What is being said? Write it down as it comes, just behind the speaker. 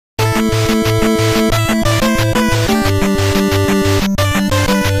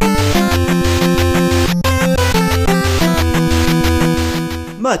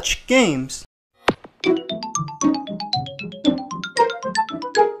Mutch Games.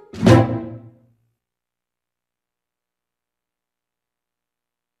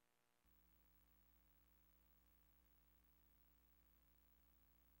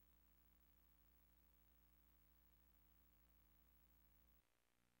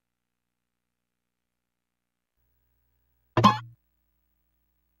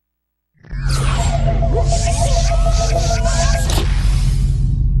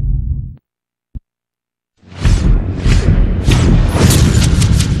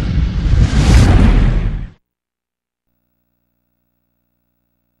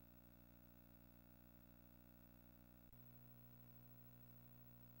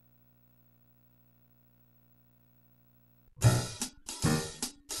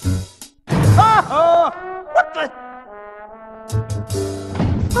 What the?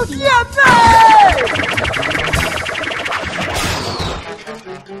 Oh,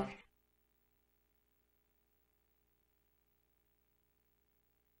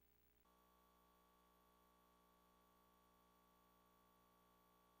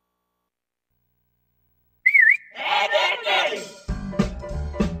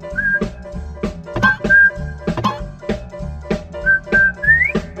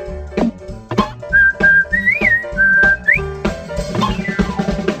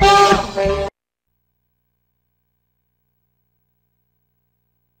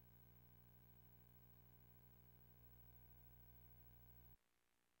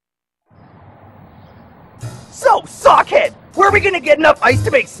 So, Sockhead, where are we gonna get enough ice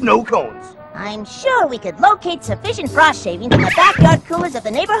to make snow cones? I'm sure we could locate sufficient frost shavings in the backyard coolers of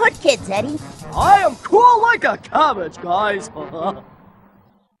the neighborhood kids, Eddie. I am cool like a cabbage, guys. Look,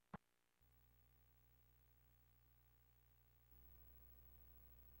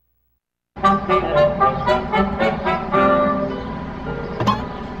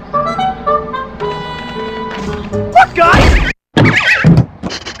 guys!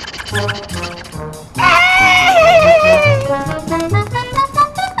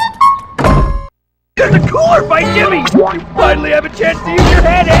 There's a cooler by Jimmy! You finally have a chance to use your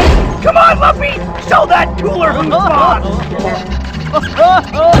head, Ed! Come on, Lumpy! Show that cooler who's boss!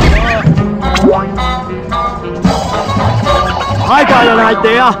 I got an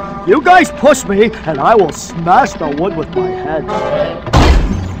idea. You guys push me, and I will smash the wood with my head.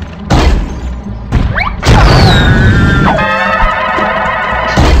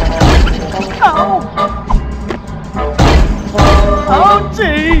 Ow!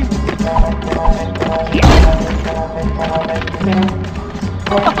 Ouchie!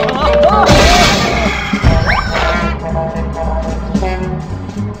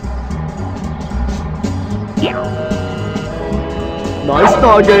 Nice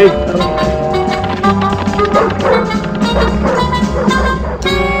doggy.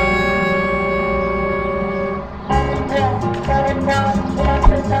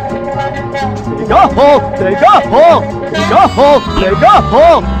 Dig a hole, dig a hole, dig a hole, dig a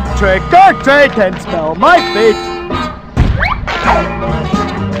hole. Trick or treat and smell my feet.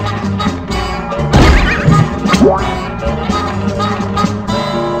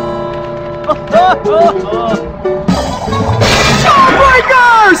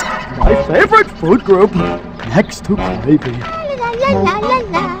 Jawbreakers! My favorite food group, next to gravy.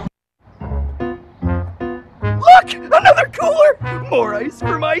 Look! Another cooler! More ice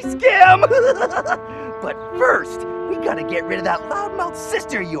for my scam! But first, we gotta get rid of that loudmouth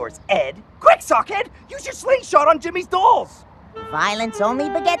sister of yours, Ed. Quick, Sockhead! Use your slingshot on Jimmy's dolls! Violence only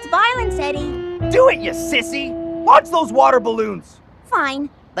begets violence, Eddie. Do it, you sissy! Launch those water balloons! Fine,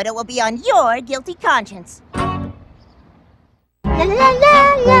 but it will be on your guilty conscience.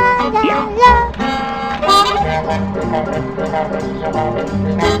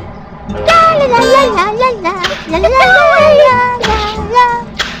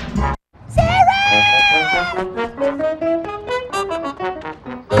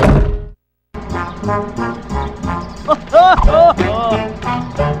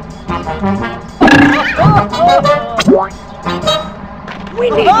 We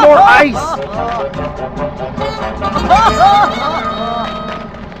need more ice!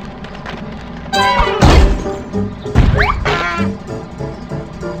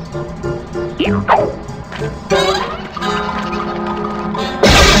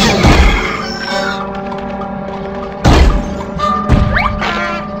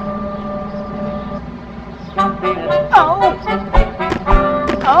 Ow!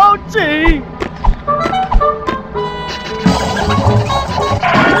 Ouchie!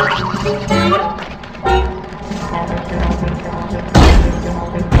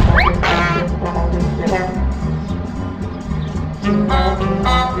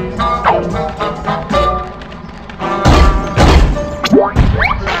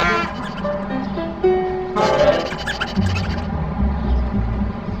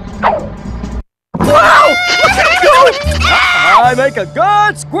 a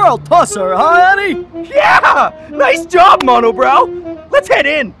good squirrel tosser, huh, Eddy? Yeah! Nice job, Monobrow! Let's head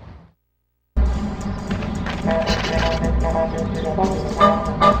in!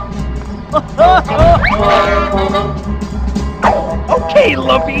 Okay,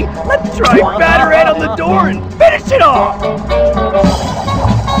 Lumpy, let's try batter it on the door and finish it off!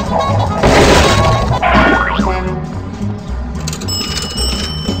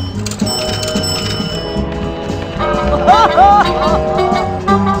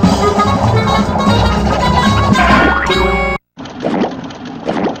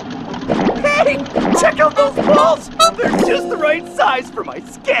 Hey, check out those balls! They're just the right size for my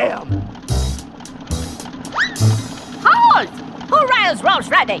scam! Halt! Who riles Rolls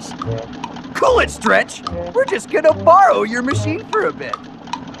Radish? Cool it, Stretch! We're just gonna borrow your machine for a bit.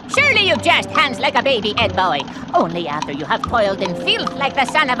 Surely you just hands like a baby, Ed boy. Only after you have toiled in filth like the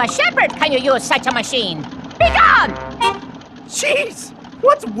son of a shepherd can you use such a machine. Be gone! Jeez!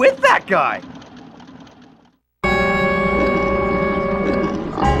 What's with that guy?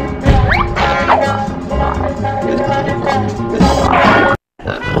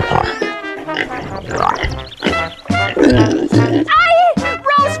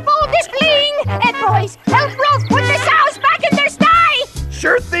 Rose fold is fleeing! Ed boys, help Rolf put the sows back in their sty!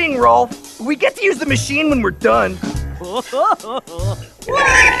 Sure thing, Rolf. We get to use the machine when we're done.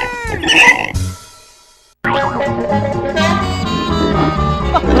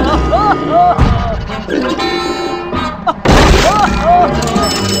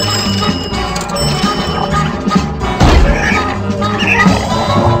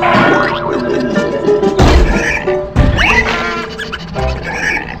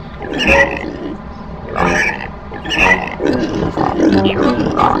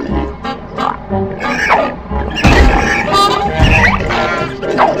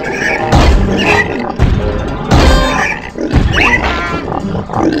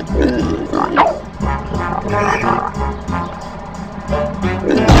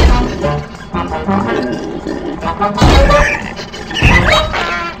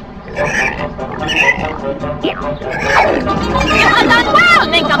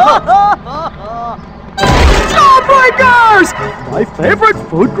 Jawbreakers! My favorite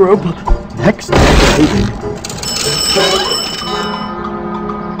food group. Next week.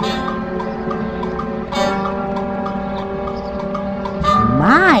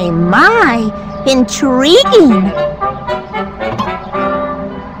 My, intriguing.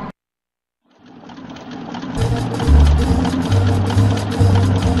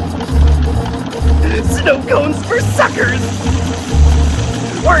 Snow cones for suckers!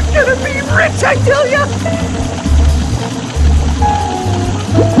 We're gonna be rich, I tell ya!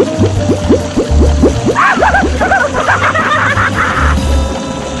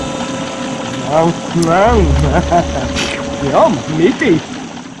 Yum, meaty.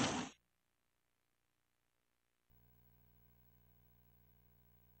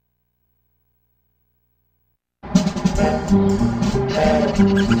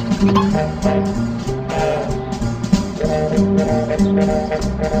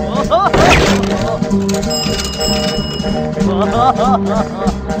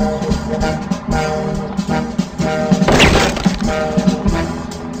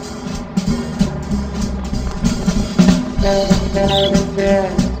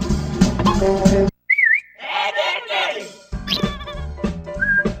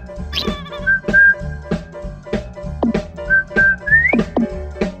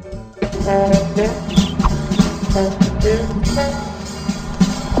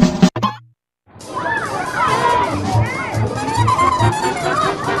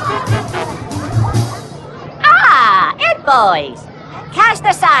 Ah, Ed boys. Cast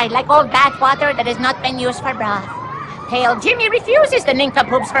aside like old bathwater that has not been used for broth. Pale Jimmy refuses the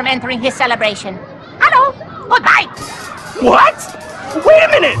nincompoops from entering his celebration. Hello, goodbye. What? Wait a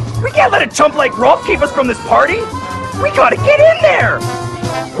minute! We can't let a chump like Rolf keep us from this party! We gotta get in there!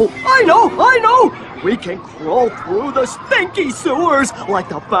 Oh, I know! We can crawl through the stinky sewers like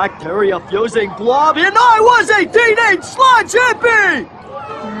the bacteria-fusing blob in I Was a Teenage Sludge Hippie!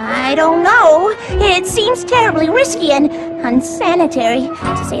 I don't know. It seems terribly risky and unsanitary,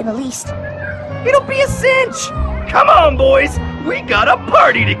 to say the least. It'll be a cinch! Come on, boys! We got a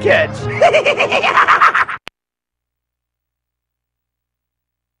party to catch!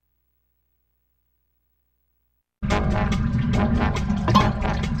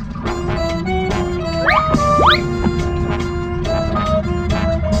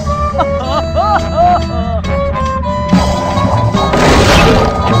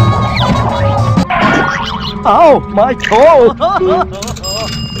 Ow, my toe!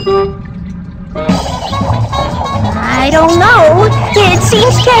 I don't know. It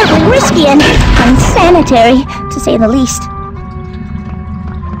seems terribly risky and unsanitary, to say the least.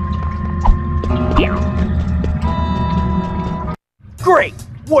 Great!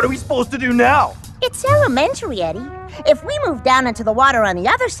 What are we supposed to do now? It's elementary, Eddie. If we move down into the water on the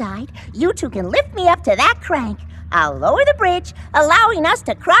other side, you two can lift me up to that crank. I'll lower the bridge, allowing us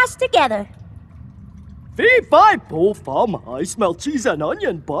to cross together. Fee, fi, fo, fum. I smell cheese and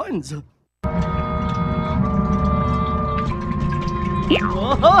onion buns.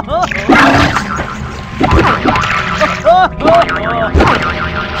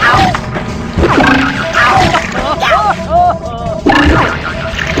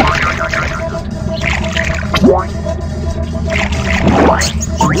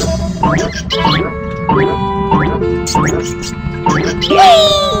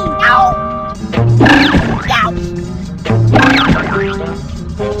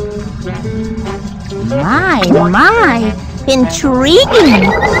 My, intriguing.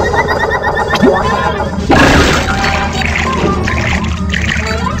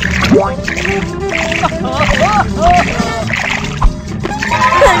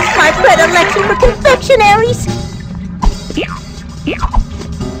 That's my predilection for confectionaries.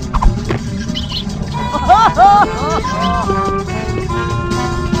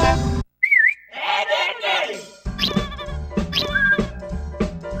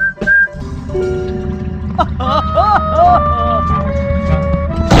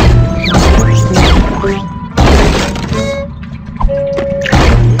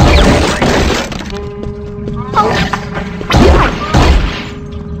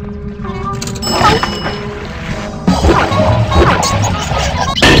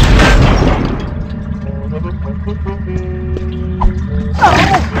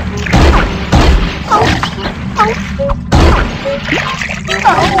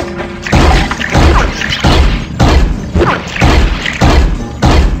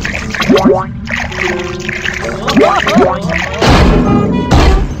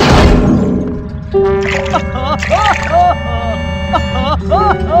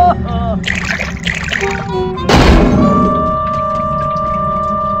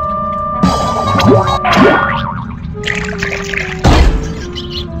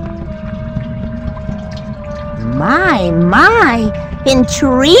 My,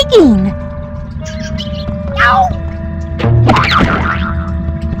 intriguing.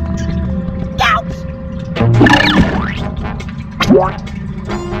 My, intriguing.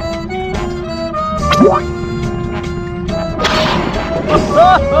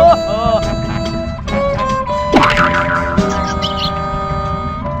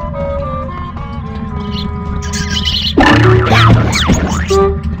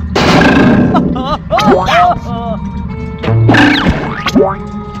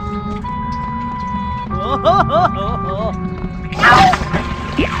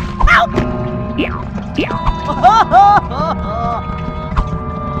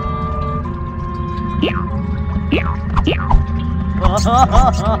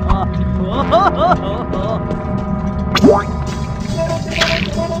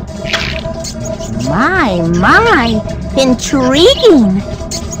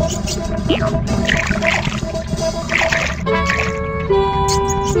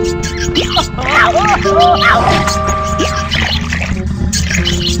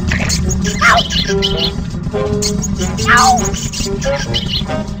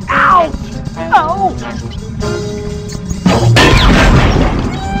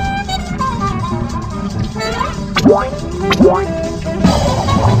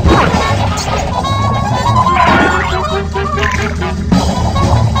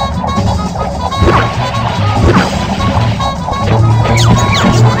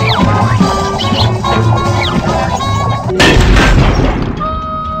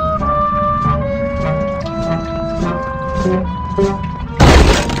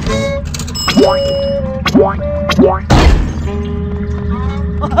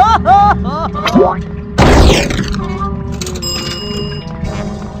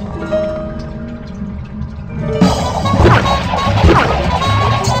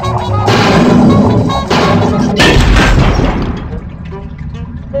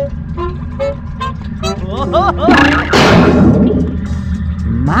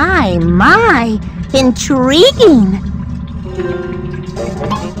 My, intriguing.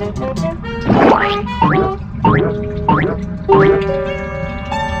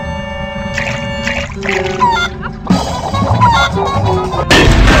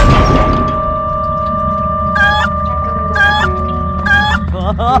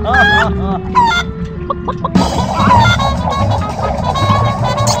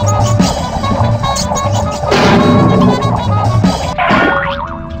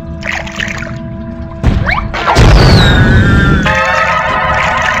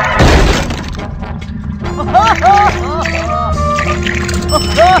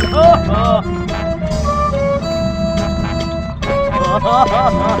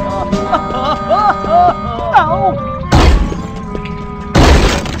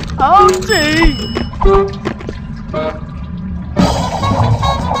 Ouchie!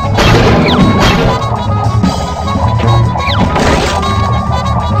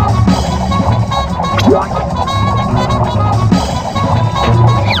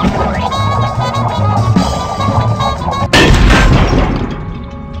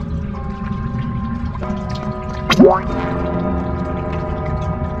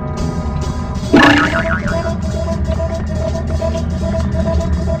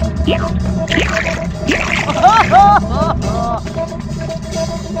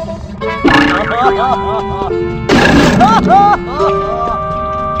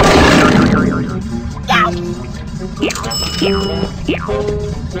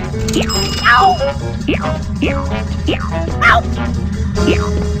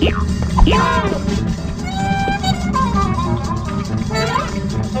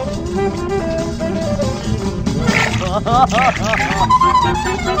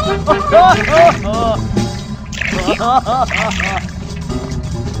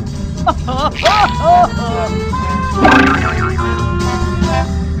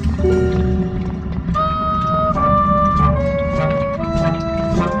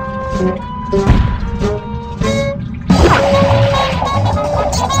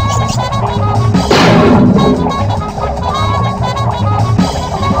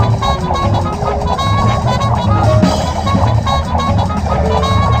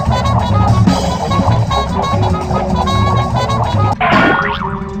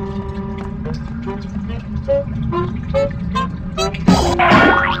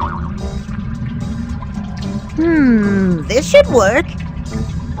 This should work.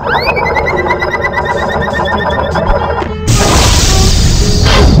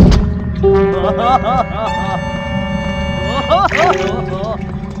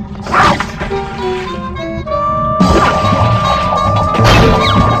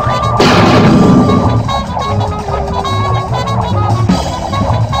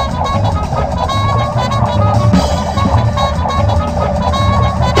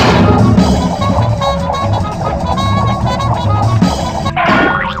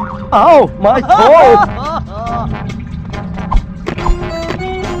 Ow, my toe!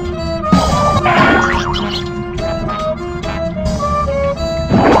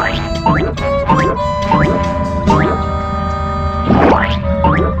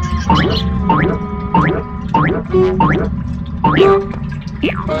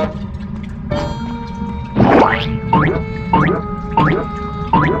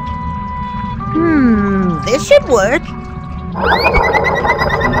 This should work.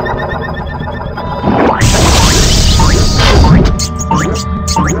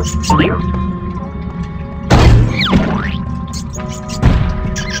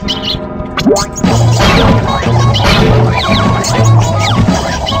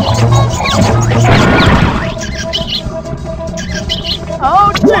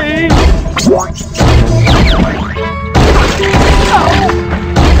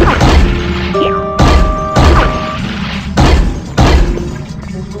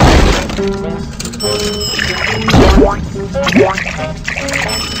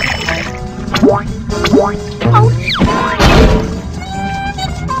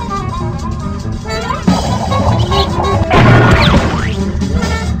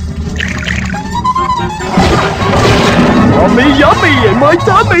 Yummy, yummy in my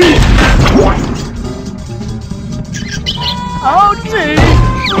tummy! Ouchie!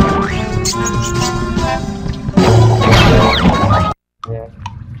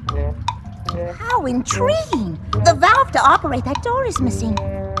 How intriguing! The valve to operate that door is missing.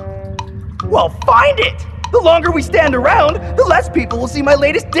 Well, find it! The longer we stand around, the less people will see my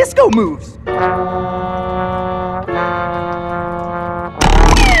latest disco moves.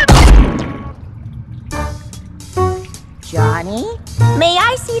 Johnny, may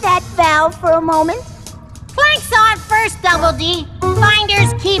I see that valve for a moment? Planks on first, Double D.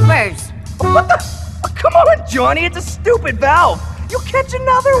 Finders keepers. What the? Oh, come on, Johnny, it's a stupid valve. You'll catch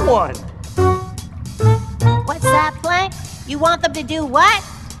another one. What's that, Plank? You want them to do what?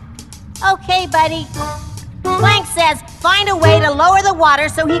 Okay, buddy. Plank says find a way to lower the water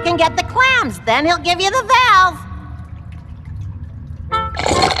so he can get the clams. Then he'll give you the valve.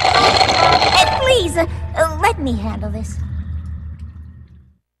 Please, let me handle this.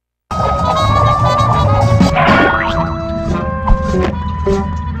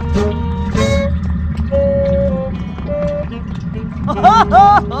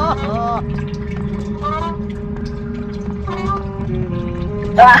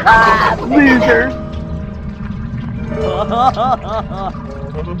 Loser.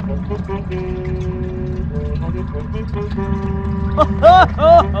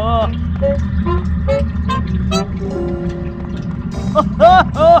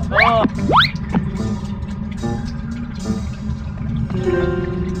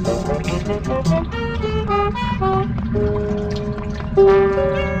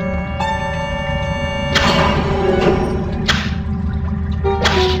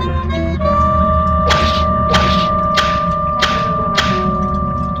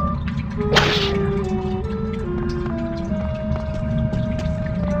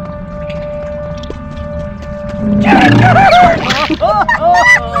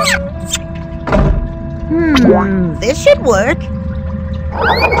 This should work.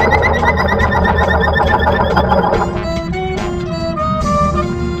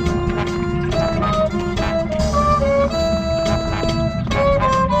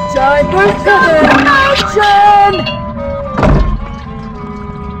 Time for action!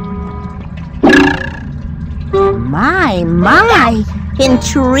 My,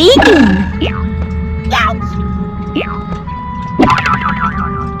 intriguing.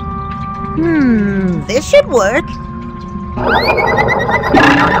 This should work.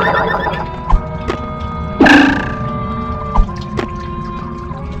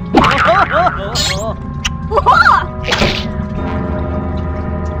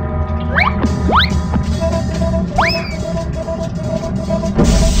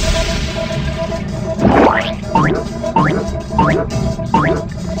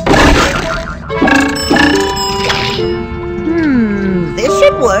 This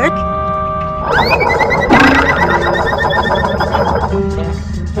should work.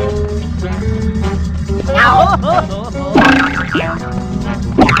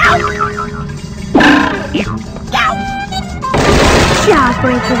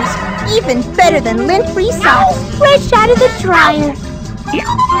 Jawbreakers, even better than lint-free socks, fresh out of the dryer.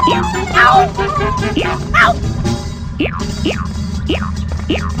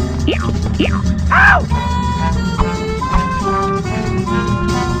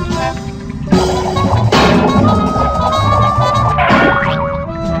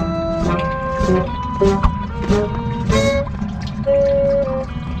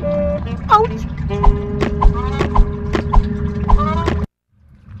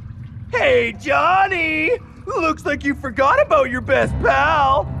 Hey, Johnny! Looks like you forgot about your best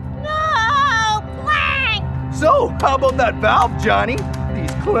pal. No! Plank! So, how about that valve, Johnny?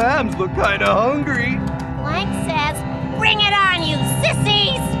 These clams look kinda hungry. Plank says, bring it on, you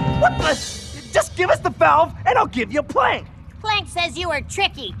sissies! What the? Just give us the valve and I'll give you a plank. Plank says you were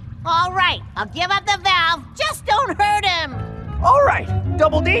tricky. All right, I'll give up the valve. Just don't hurt him. All right,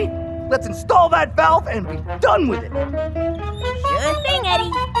 Double D, let's install that valve and be done with it. Sure thing,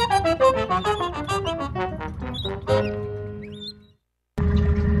 Eddie.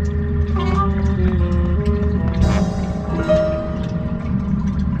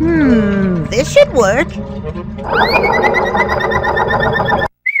 This should work.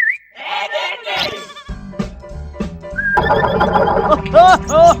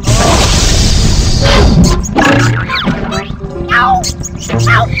 Ow!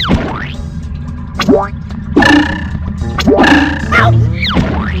 Ow!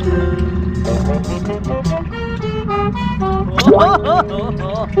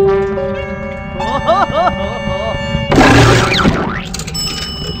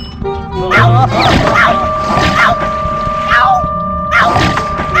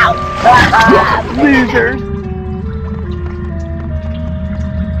 Losers.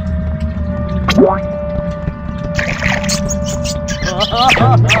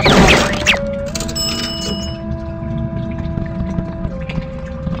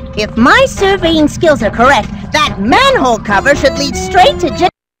 If my surveying skills are correct, that manhole cover should lead straight to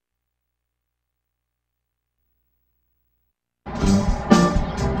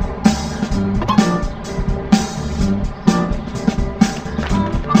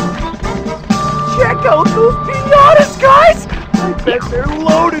Check out those pinatas, guys! I bet they're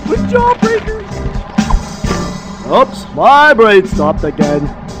loaded with jawbreakers. Oops, my brain stopped again.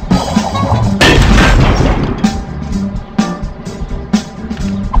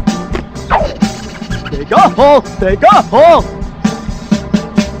 Dig a hole, dig a hole.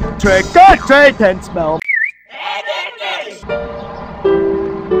 Trick or treat and smell.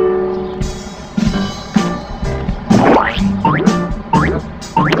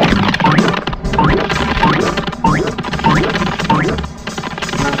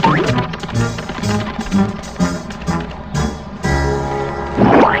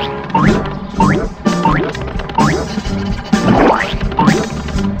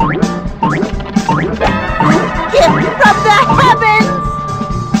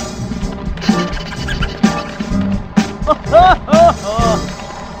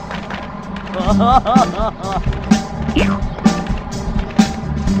 Vandals,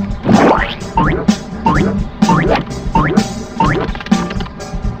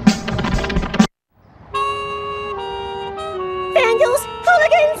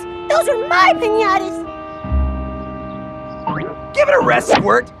 hooligans, those are my piñatas. Give it a rest,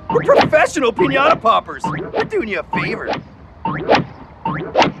 Squirt. We're professional piñata poppers. We're doing you a favor.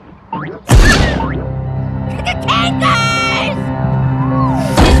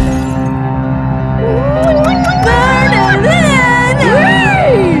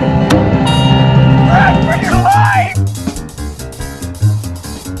 Run for your life!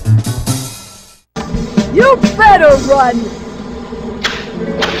 You better run!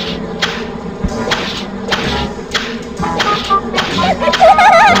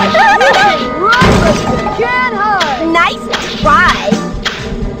 Run, but you can't hide! Nice try.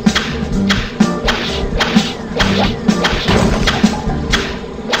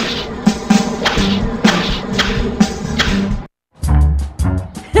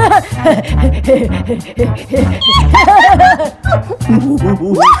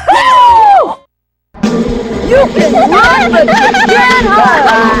 You can run, but you can't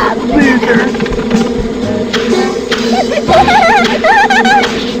hide! Loser!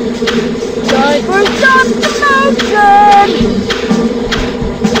 Time for some commotion!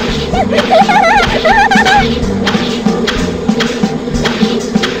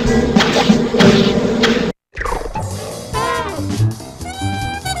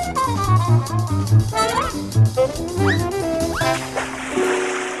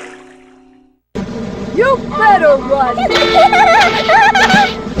 You better run!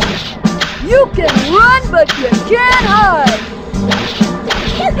 You can run, but you can't hide!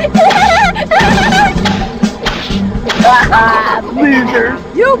 Loser!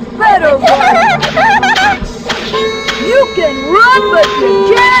 You better run! You can run, but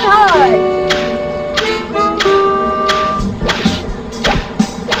you can't hide!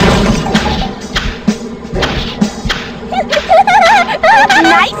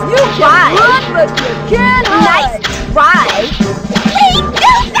 Nice try. Run, but you can't hide! Nice try. Please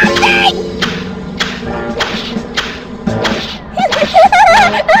do something!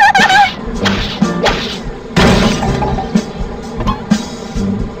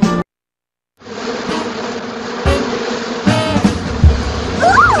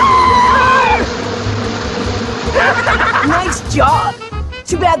 Nice job!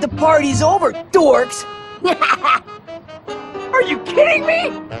 Too bad the party's over, dorks! Are you kidding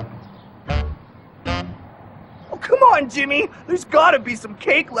me? Oh, come on, Jimmy. There's gotta be some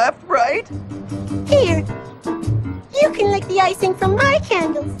cake left, right? Here, you can lick the icing from my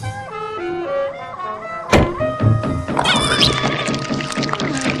candles.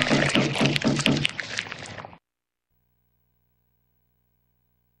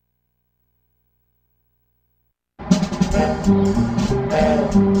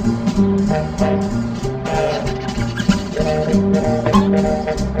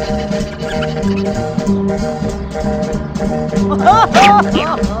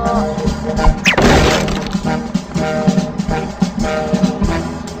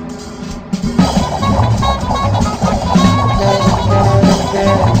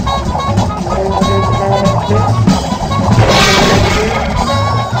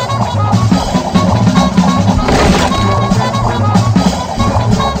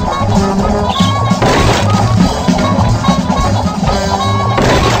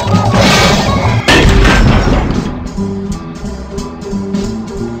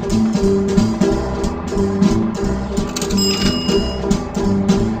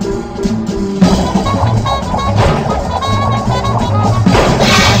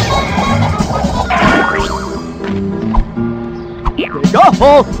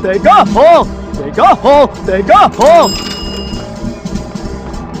 Dig a hole! Dig a hole! Dig a hole!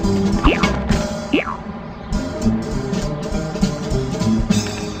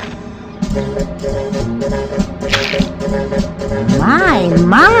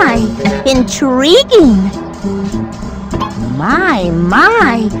 My, intriguing. My,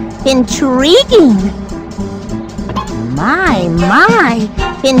 intriguing. My,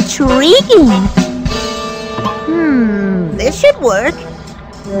 intriguing. This should work.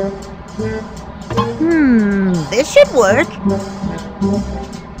 This should work.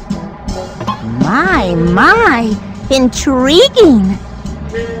 My, intriguing.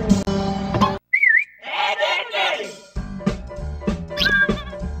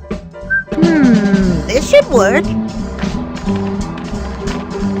 This should work.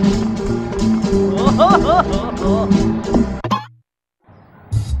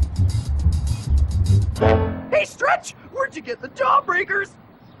 Hey, Stretch! Where'd you get the jawbreakers?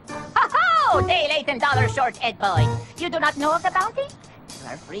 Ho-ho! Oh, day late and dollar short, Ed boy. You do not know of the bounty?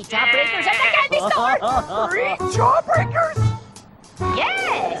 There are free jawbreakers at the candy store. Free jawbreakers?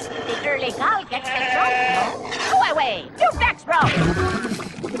 Yes, the early call gets the joke, no? Go away, you vex, bro.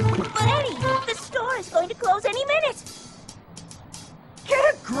 But Eddie, the store is going to close any minute. Get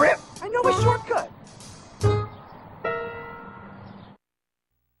a grip! I know a shortcut.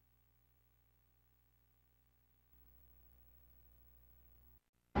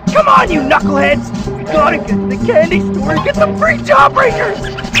 Come on, you knuckleheads! We gotta get to the candy store and get some free jawbreakers!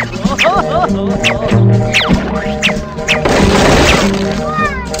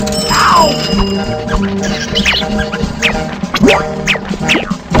 Ow!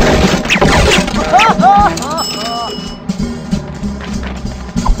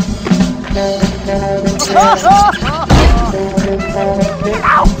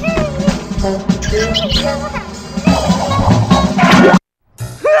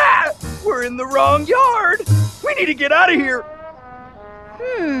 We're in the wrong yard! We need to get out of here!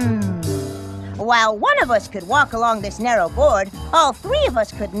 While one of us could walk along this narrow board, all three of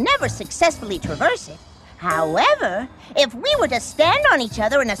us could never successfully traverse it. However, if we were to stand on each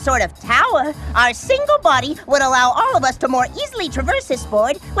other in a sort of tower, our single body would allow all of us to more easily traverse this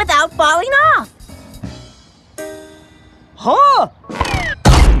board without falling off. Huh?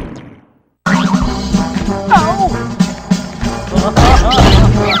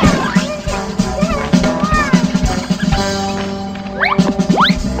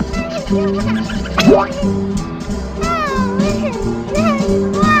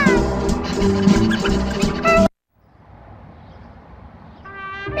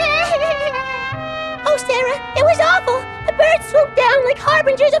 Oh, Sarah, it was awful. The birds swooped down like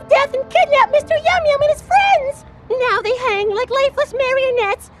harbingers of death and kidnapped Mr. Yum Yum and his friends. Now they hang like lifeless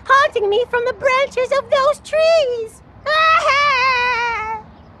marionettes, haunting me from the branches of those trees.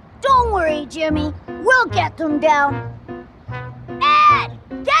 Don't worry, Jimmy. We'll get them down. Ed,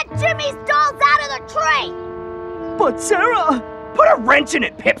 get Jimmy's dolls out of the tray. But Sarah! Put a wrench in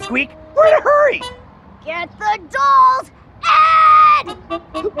it, Pipsqueak! We're in a hurry! Get the dolls, Ed!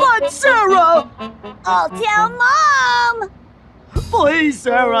 But Sarah! I'll tell Mom. Please,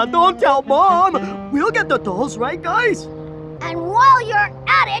 Sarah, don't tell Mom! We'll get the dolls, right, guys? And while you're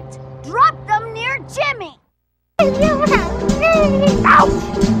at it, drop them near Jimmy. Ow!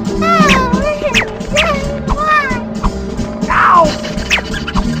 Ow!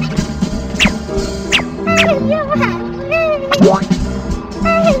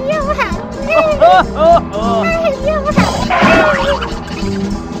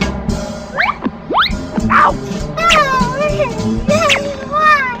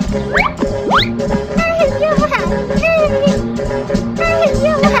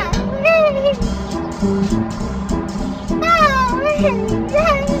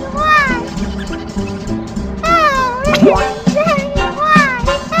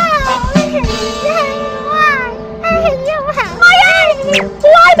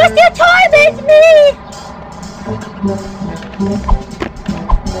 Why must you torment me?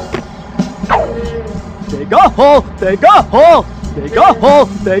 Dig a hole! Dig a hole! Dig a hole!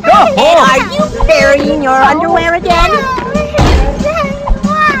 Dig a hole! Are you burying your underwear again?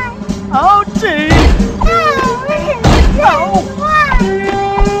 Ouchie! Ow!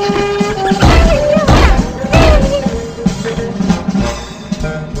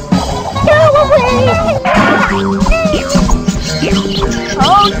 Go away!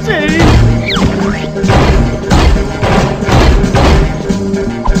 Ouchie!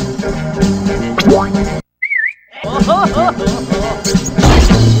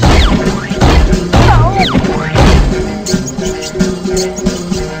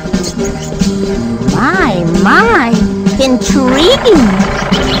 My, intriguing.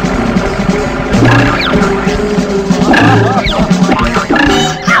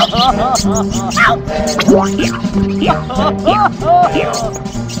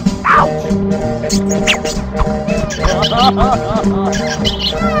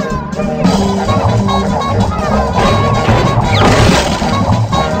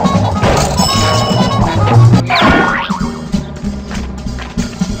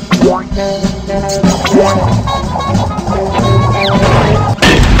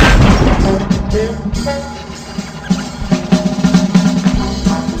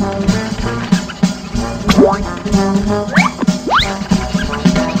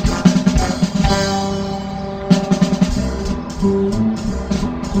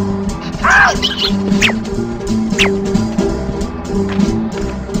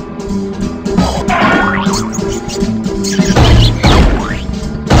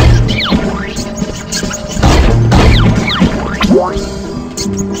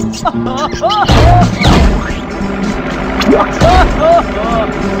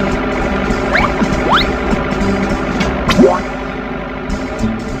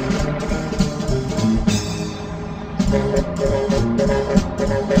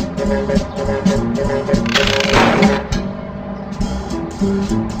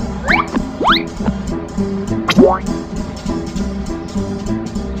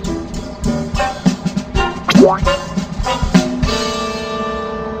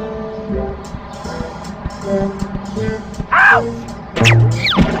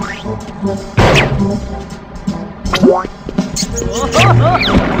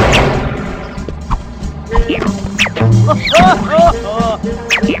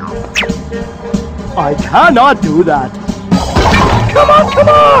 I cannot do that. Come on, come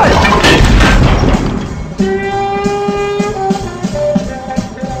on!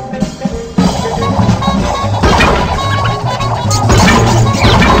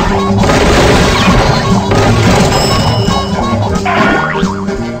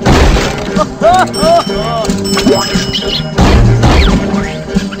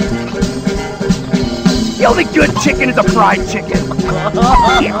 The only good chicken is a fried chicken.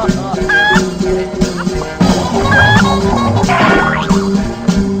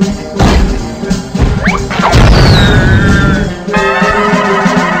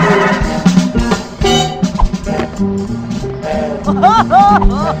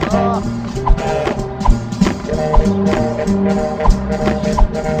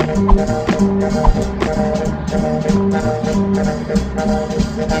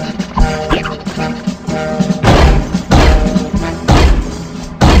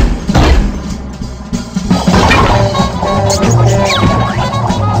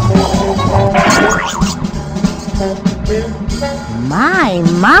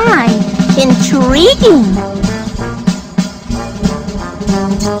 My, intriguing.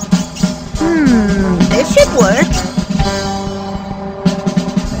 This should work.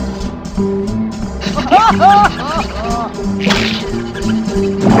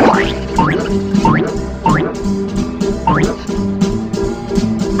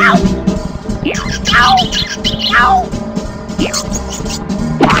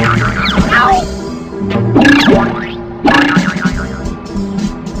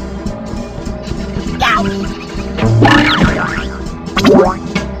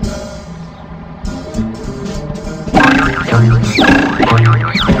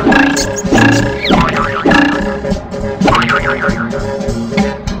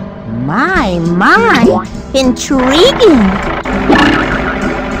 My, intriguing.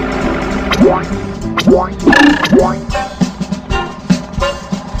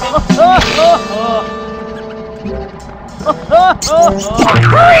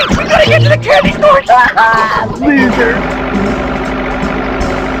 Hurry! We gotta get to the candy store! Loser!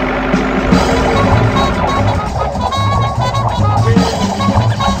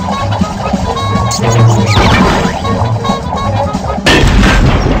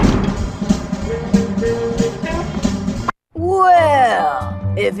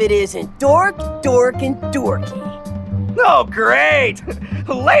 Well, if it isn't Dork, Dork, and Dorky. Oh, great!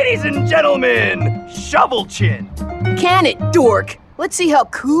 Ladies and gentlemen, Shovel Chin. Can it, Dork? Let's see how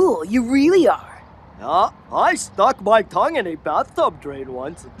cool you really are. I stuck my tongue in a bathtub drain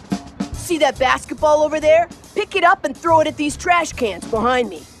once. See that basketball over there? Pick it up and throw it at these trash cans behind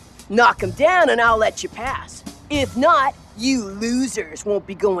me. Knock them down and I'll let you pass. If not, you losers won't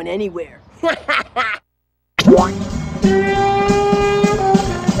be going anywhere.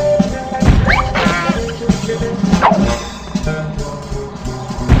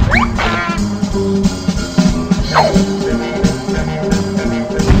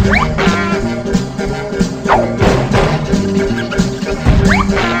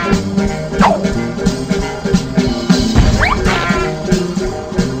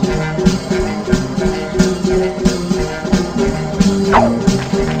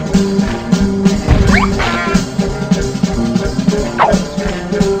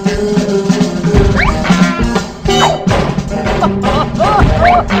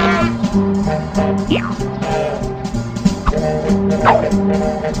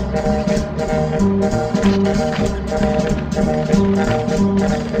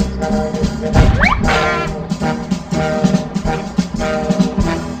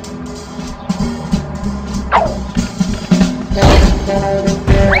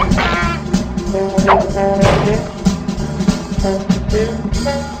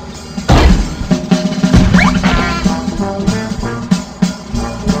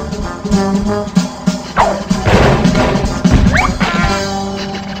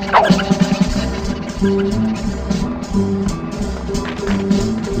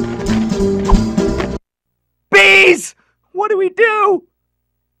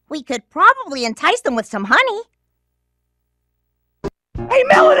 We could probably entice them with some honey. Hey,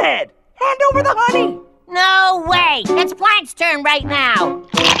 Melonhead! Hand over the honey! No way! It's Plank's turn right now!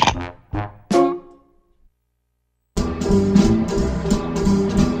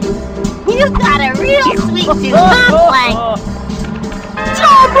 You got a real sweet tooth, huh, Plank?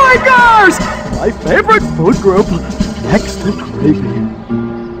 Jawbreakers! My favorite food group, next to gravy.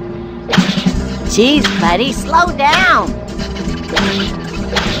 Jeez, buddy, slow down.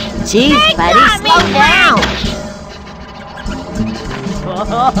 Jeez, buddy, slow down.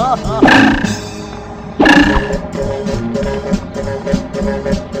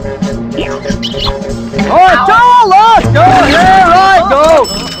 Oh, tell us! Go, here I go!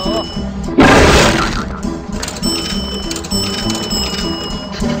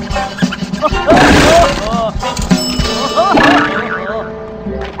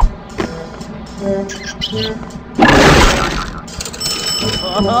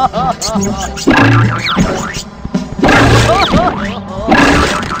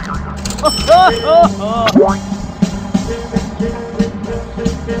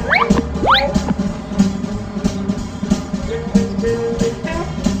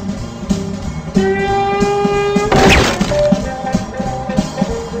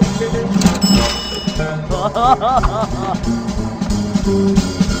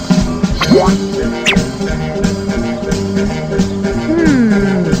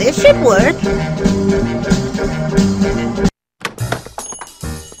 This should work.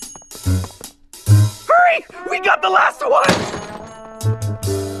 Hurry! We got the last one!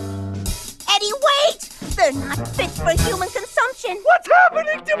 Eddie, wait! They're not fit for human consumption. What's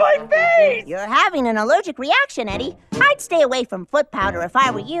happening to my face? You're having an allergic reaction, Eddie. I'd stay away from foot powder if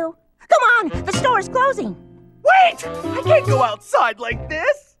I were you. Come on, the store is closing. Wait! I can't go outside like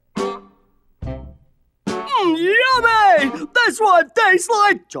this! Yummy! This one tastes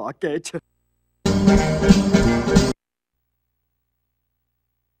like chocolate.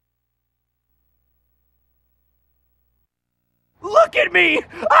 Look at me!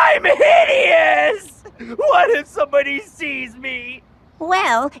 I'm hideous! What if somebody sees me?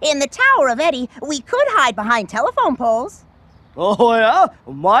 Well, in the Tower of Eddy, we could hide behind telephone poles. Oh yeah?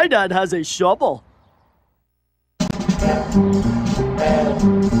 My dad has a shovel.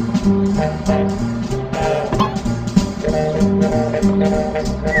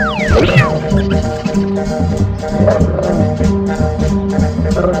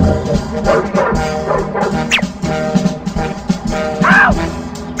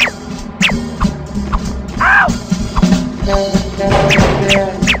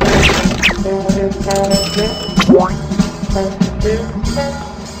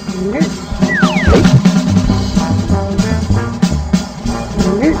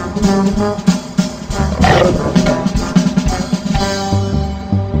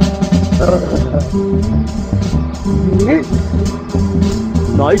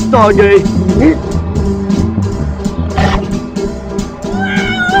 Nice doggy.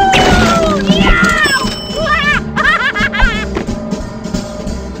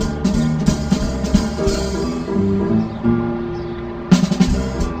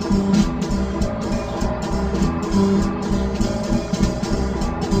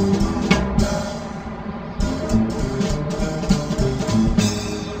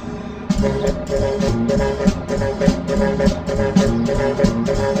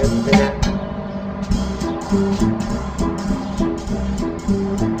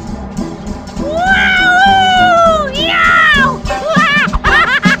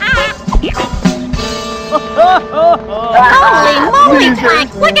 Holy moly, Plank!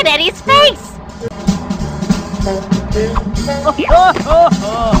 Look at Eddie's face! Holy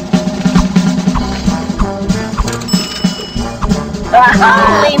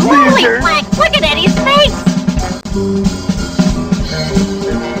moly, Plank! Look at Eddie's face!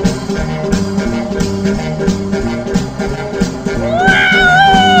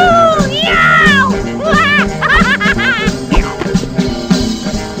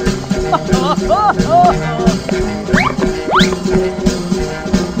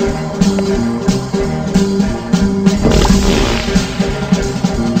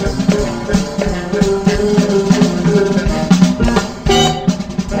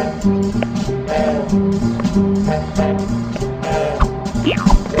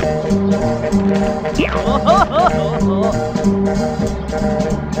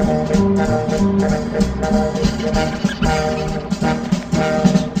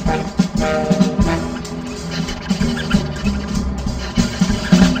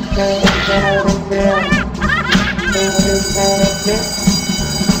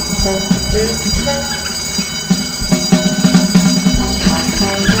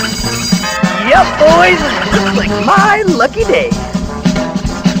 Yep, boys, looks like my lucky day.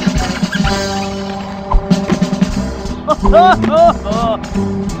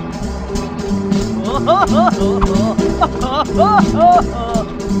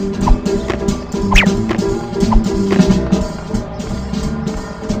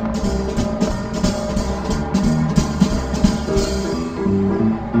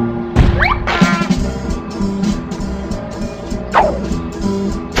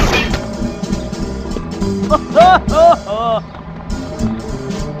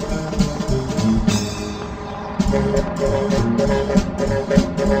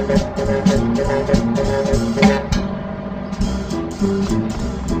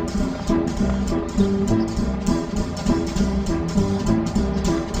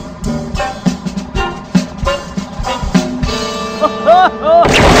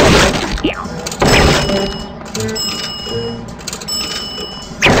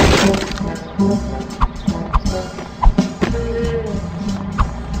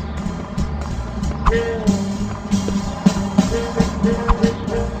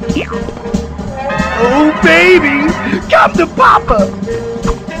 Oh, baby, come to Papa.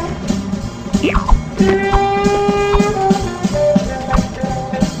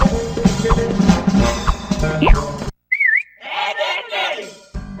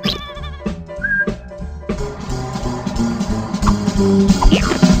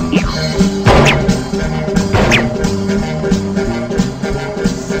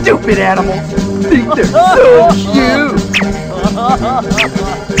 Stupid animals think they're so cute.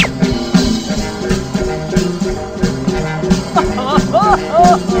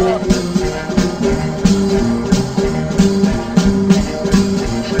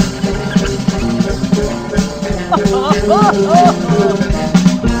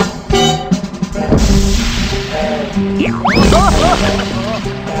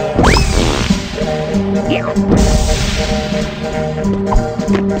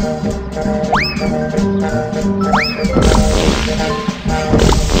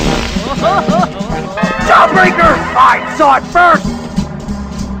 Jawbreaker! I saw it first!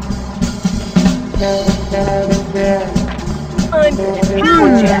 I'm gonna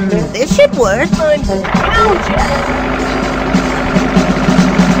pound ya. This should work. I'm gonna pound ya.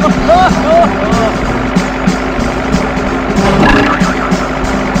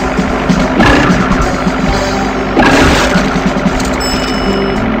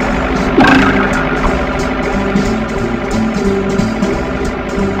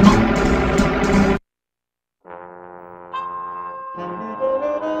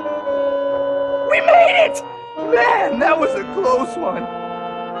 We made it! Man, that was a close one.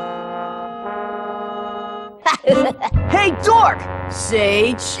 Hey, dork!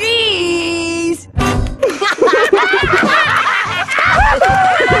 Say cheese!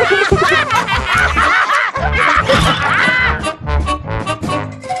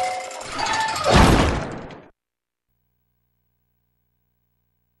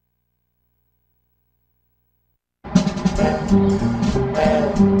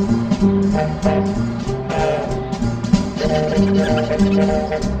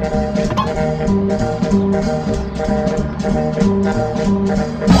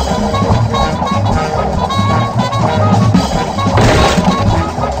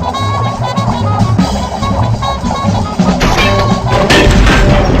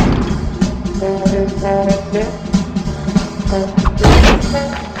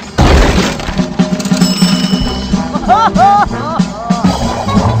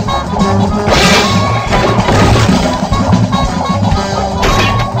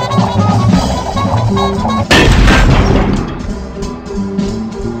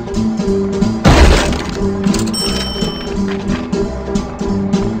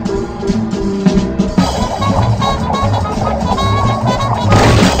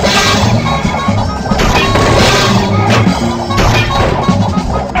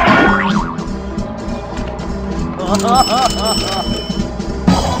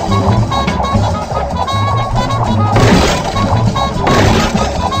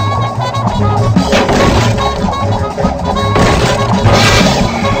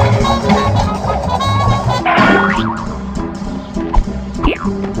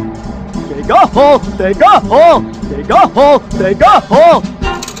 Dig a hole! Dig a hole! Dig a hole!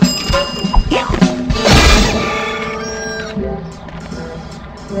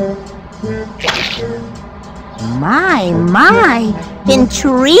 My,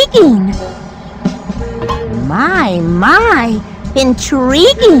 intriguing. My,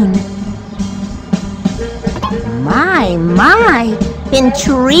 intriguing. My,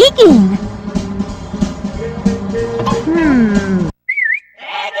 intriguing.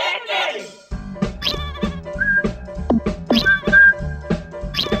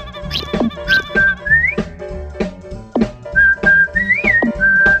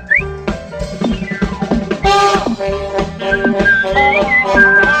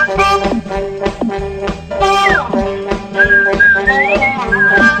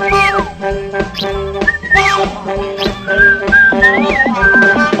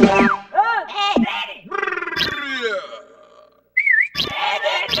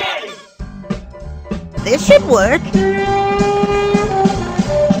 work.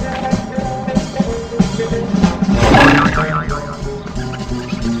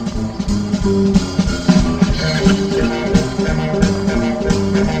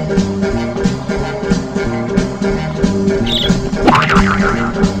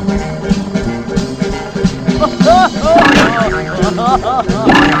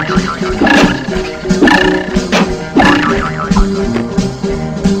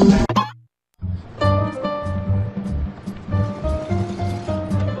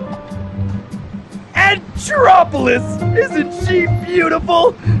 Metropolis! Isn't she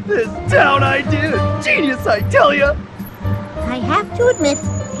beautiful? This town idea is genius, I tell ya! I have to admit,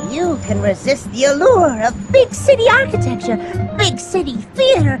 few can resist the allure of big city architecture, big city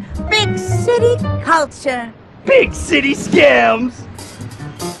theater, big city culture. Big city scams!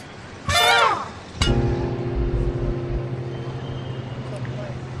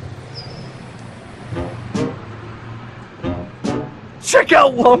 Check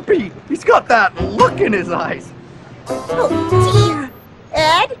out Lumpy! He's got that look in his eyes! Oh dear!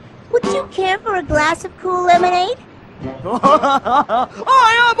 Ed, would you care for a glass of cool lemonade?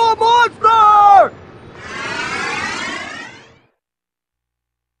 I am a monster!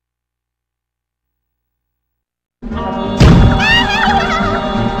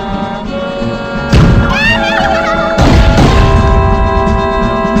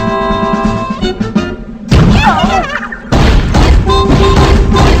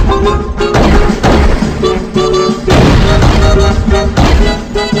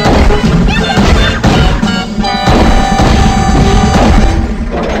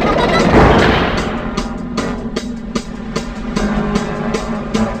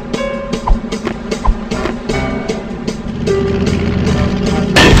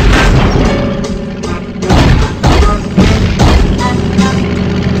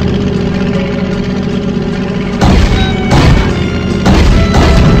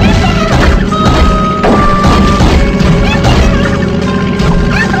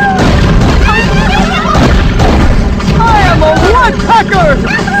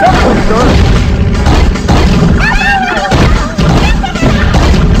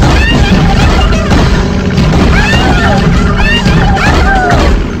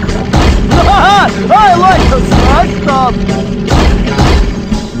 I like the smash stuff!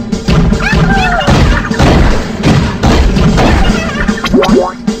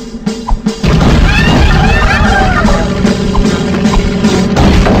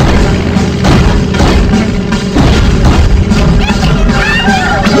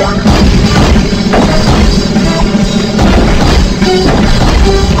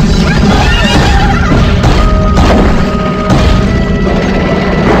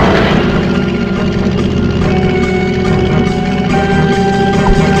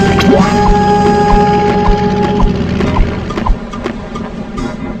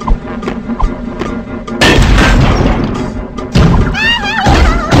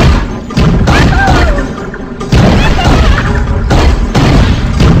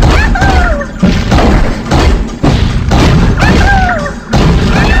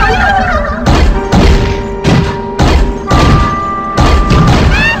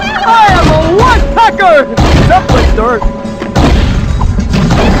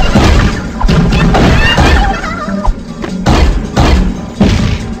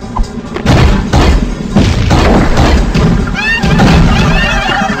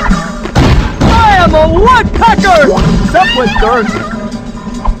 With dirt.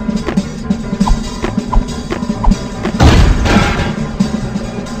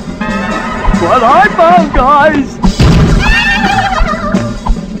 What I found, guys!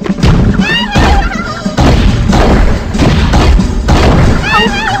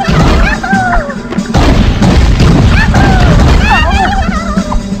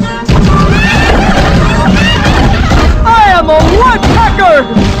 I am a woodpecker!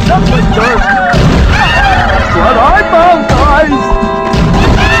 That's with dirt. What I found, guys!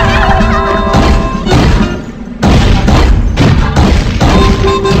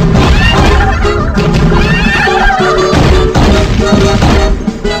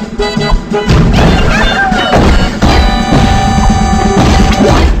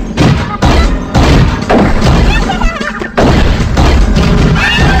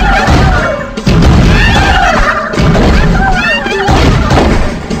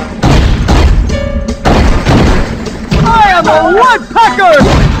 Woodpecker!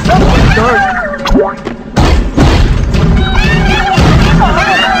 That's dirt.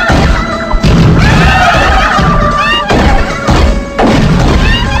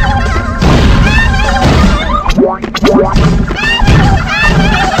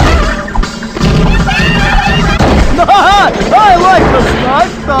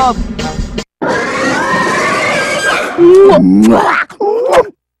 Ouchie!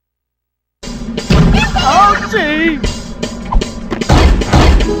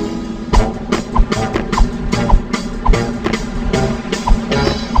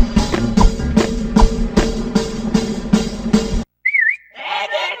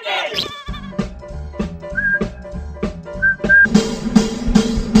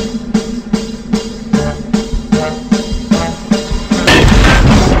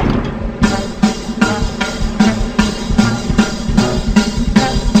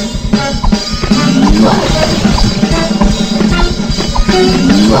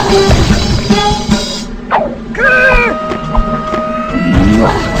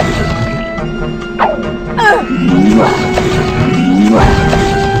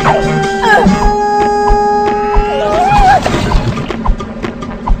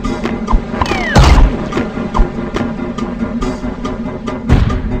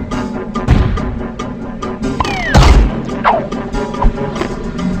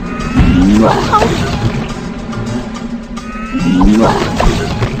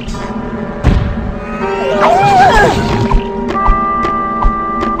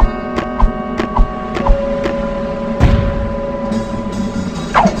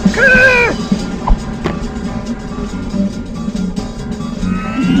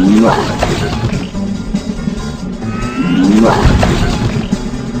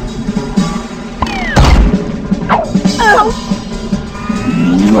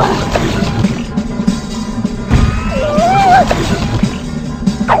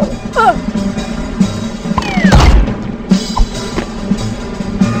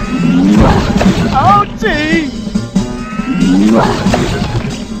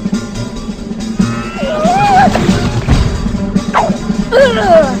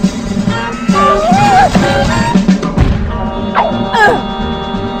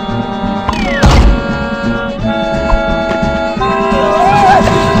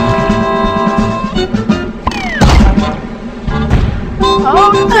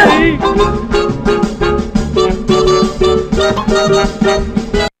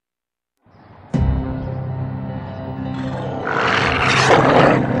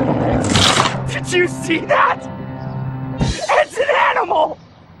 Did you see that? It's an animal!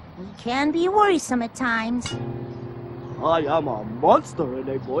 We can be worrisome at times. I am a monster in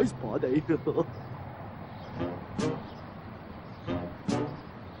a boy's body.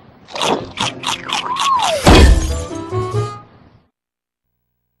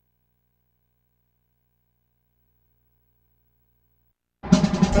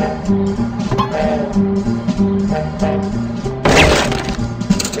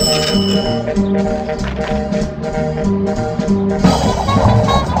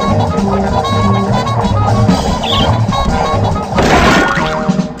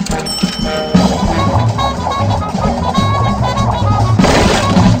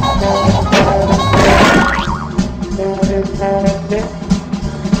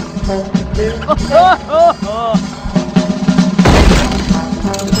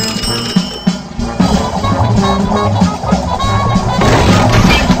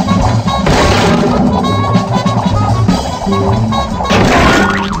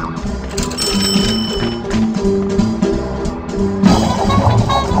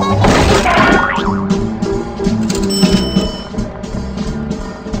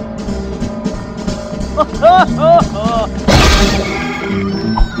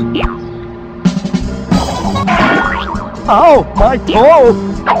 Ow, my toe!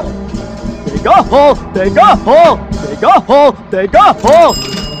 Dig a hole, dig a hole, dig a hole, dig a hole!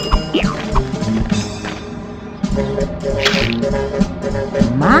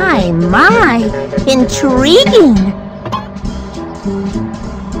 My, intriguing!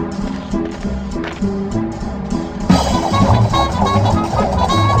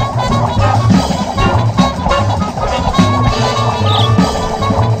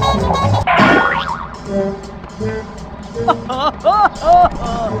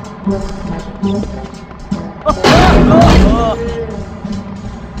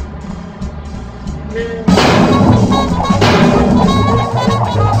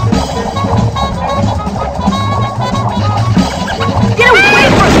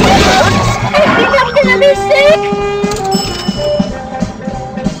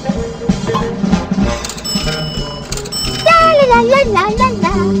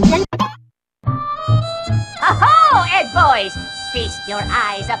 Ho-ho, Ed boys! Feast your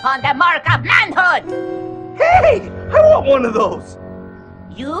eyes upon the mark of manhood! Hey! I want one of those!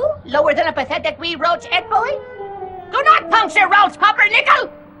 You, lower than a pathetic wee roach, Ed boy? Do not puncture Ralph's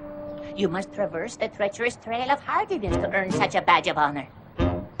pumpernickel! You must traverse the treacherous trail of hardiness to earn such a badge of honor.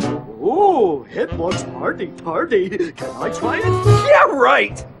 Ooh, it looks hardy-tardy. Can I try it? Yeah,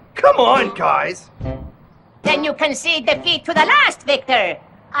 right! Come on, guys! Then you concede defeat to the last victor.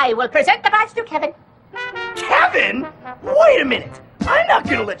 I will present the badge to Kevin. Kevin? Wait a minute! I'm not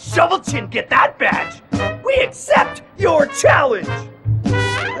gonna let Shovel Chin get that badge! We accept your challenge!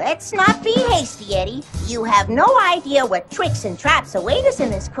 Let's not be hasty, Eddy. You have no idea what tricks and traps await us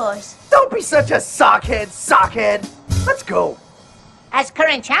in this course. Don't be such a sockhead! Let's go! As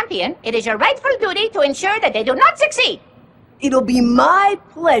current champion, it is your rightful duty to ensure that they do not succeed. It'll be my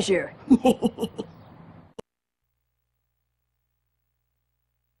pleasure.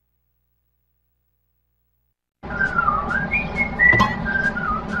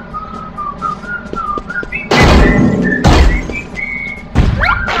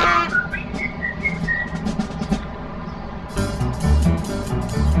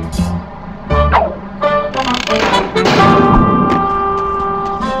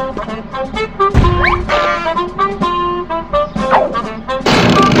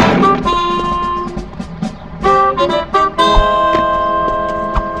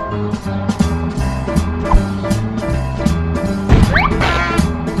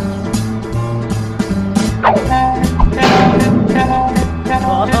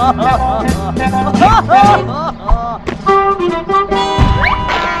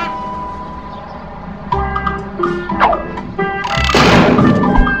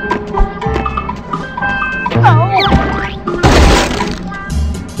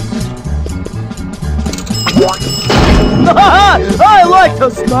 I like to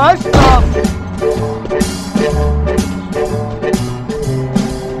smash stuff!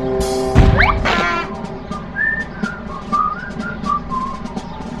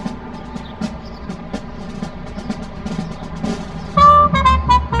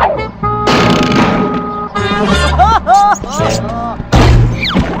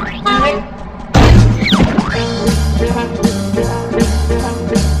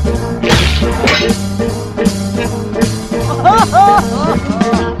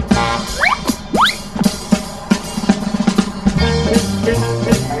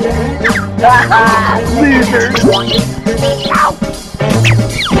 Losers! Ow!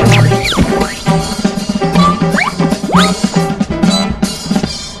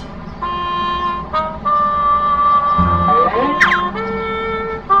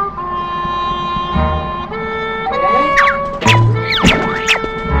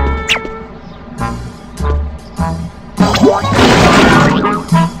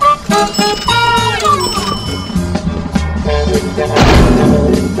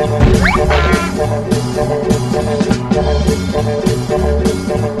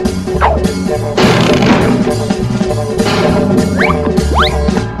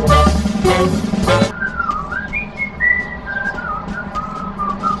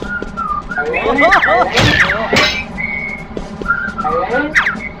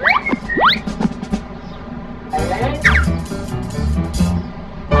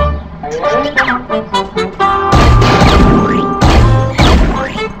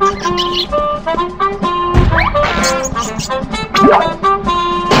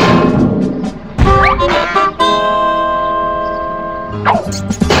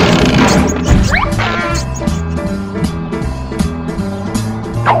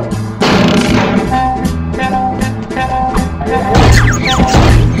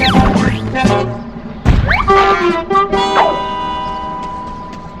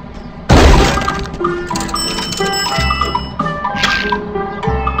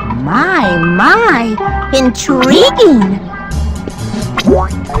 My, intriguing!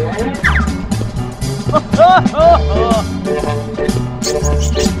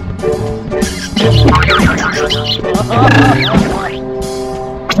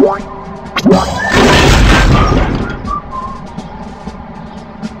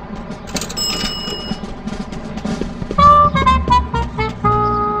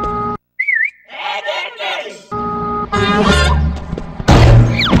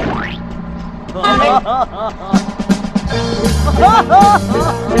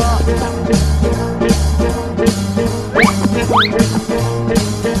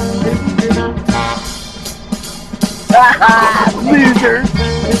 Loser!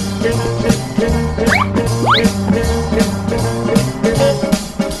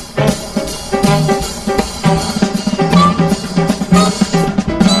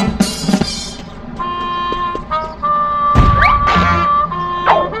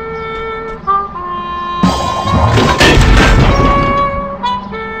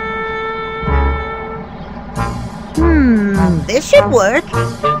 This should work.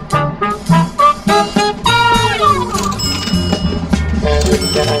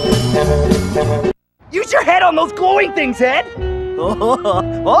 Use your head on those glowing things, Ed!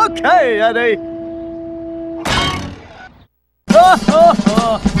 Okay, Eddie.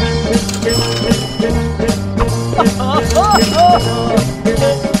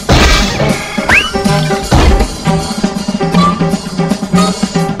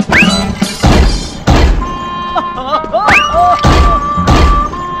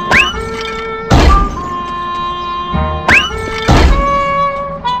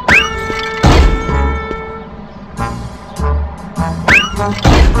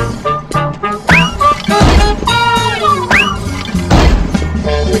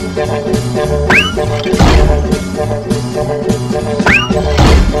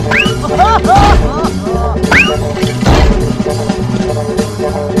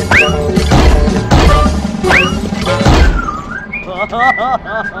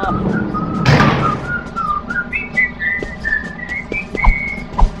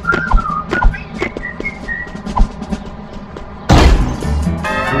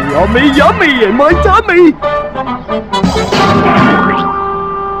 Yummy, yummy in my tummy!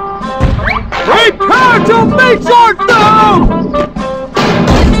 Prepare to meet your doom!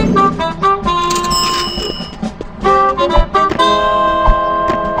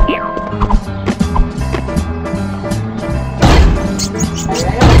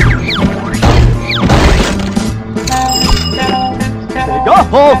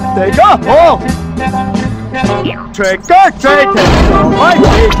 Dig a hole! Trick or treat, it's all my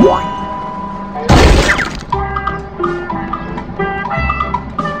feet!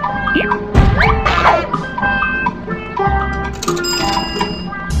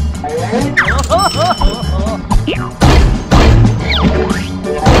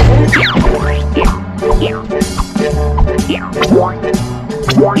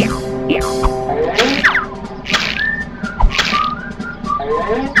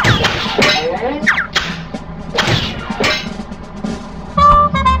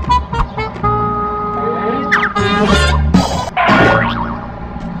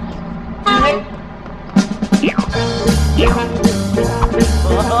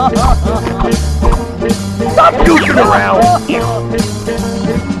 Stop goofing around!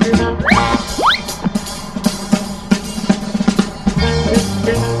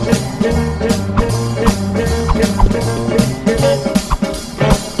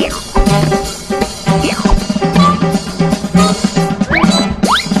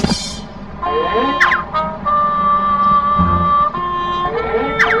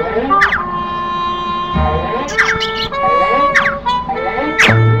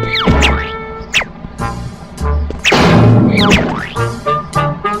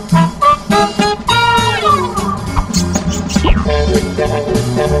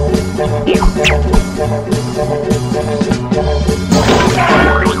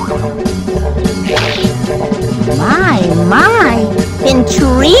 My,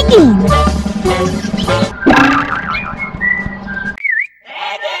 intriguing.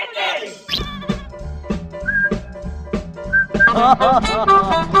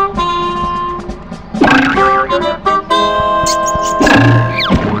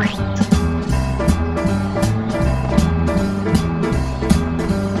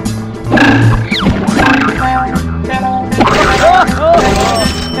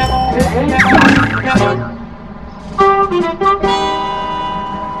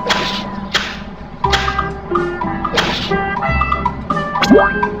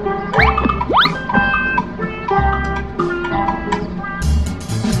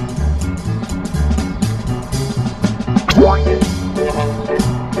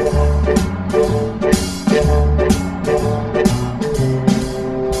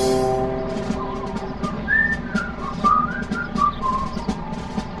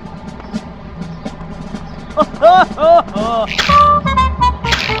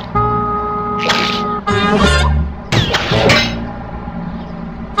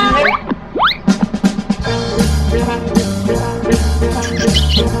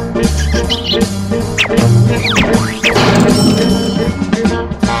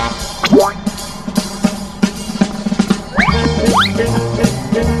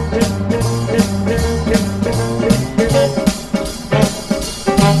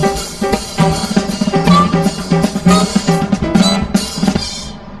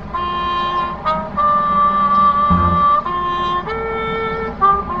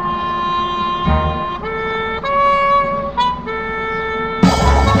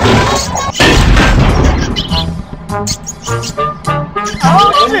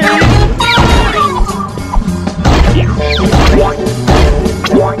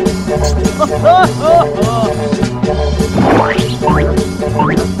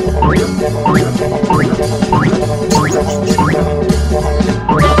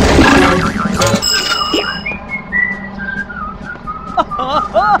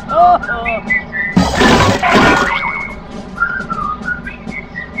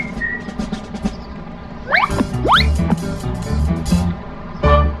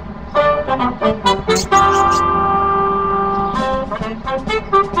 Oh,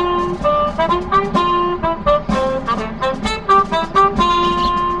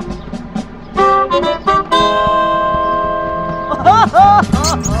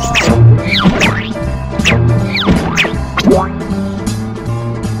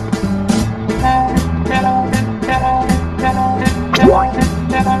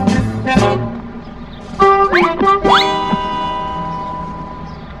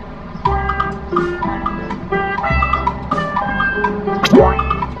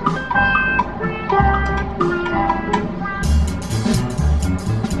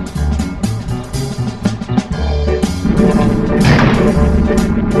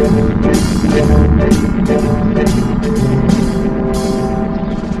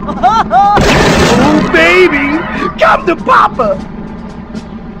 baby! Come to Papa!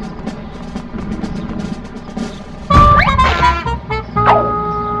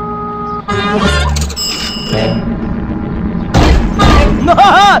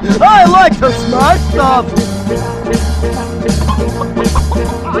 I like to smash stuff!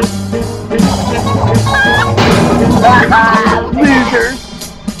 Loser!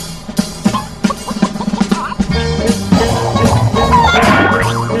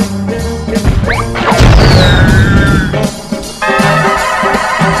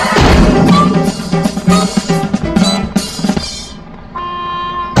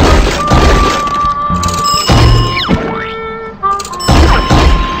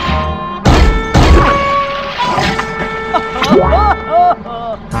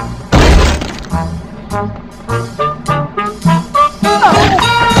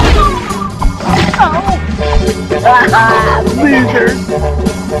 Loser!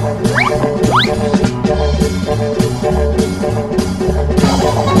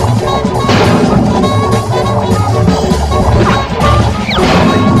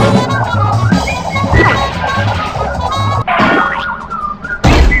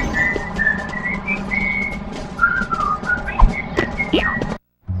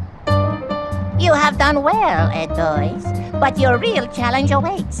 You have done well, Ed boys, but your real challenge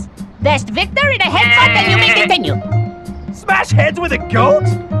awaits. Best victor in a headbutt, and you may continue. Smash heads with a goat?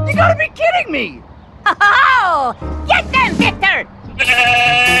 You gotta be kidding me! Oh, get them, Victor!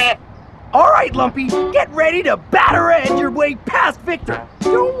 Alright, Lumpy, get ready to batter edge your way past Victor.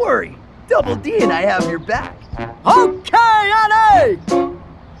 Don't worry, Double D and I have your back. Okay, Eddie!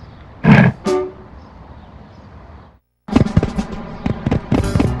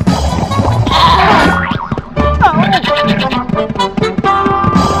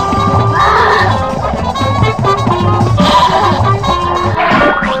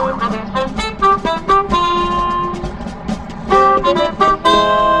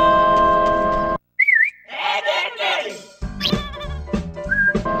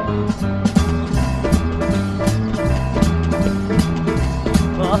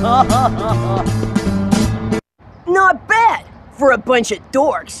 Not bad for a bunch of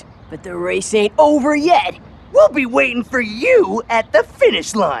dorks, but the race ain't over yet. We'll be waiting for you at the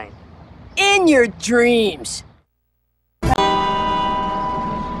finish line. In your dreams. Get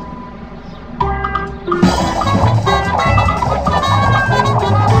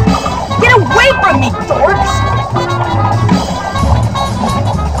away from me, dorks!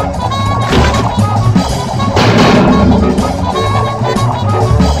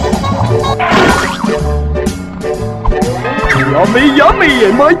 Yummy, yummy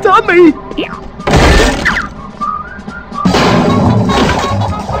in my tummy!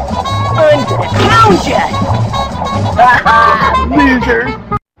 I'm gonna pound ya! Loser!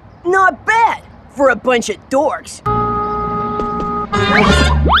 Not bad for a bunch of dorks.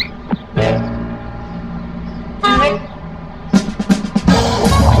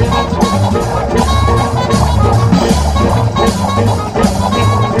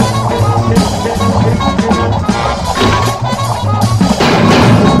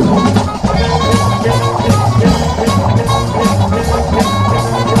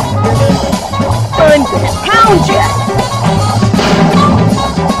 I'm gonna pound ya!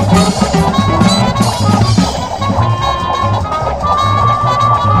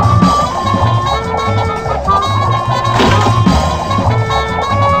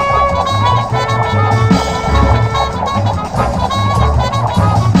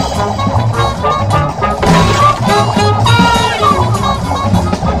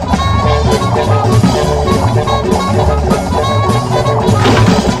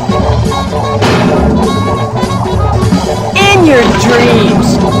 In your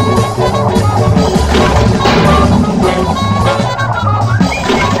dreams.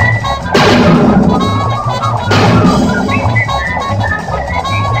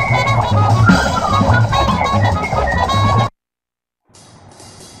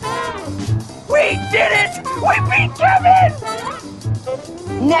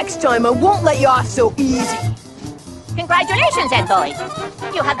 Next time, I won't let you off so easy. Congratulations, Ed boys.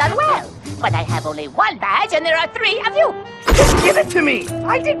 You have done well. But I have only one badge and there are 3 of you. Just give it to me!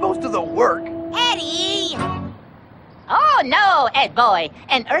 I did most of the work. Eddie! Oh, no, Ed boy.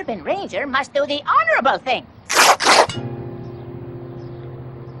 An urban ranger must do the honorable thing.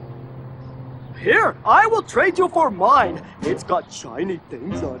 Here, I will trade you for mine. It's got shiny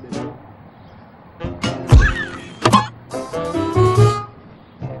things on it.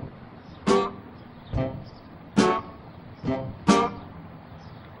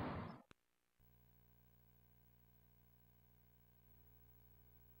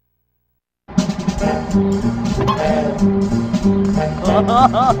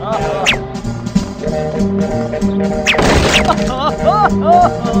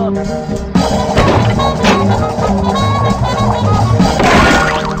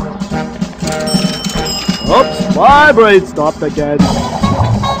 Oops, my brain stopped again.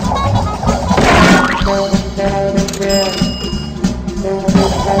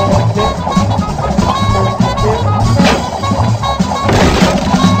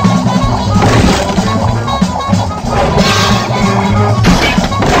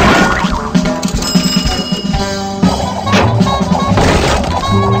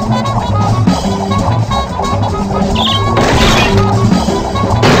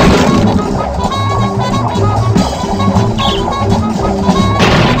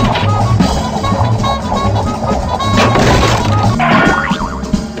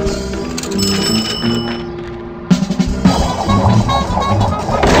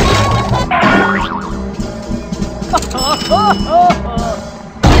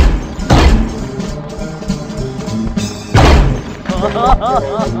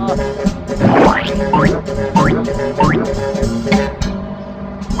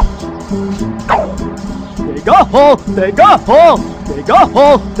 Dig a hole, dig a hole, dig a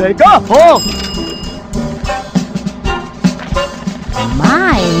hole, dig a hole.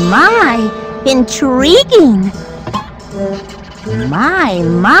 My, intriguing.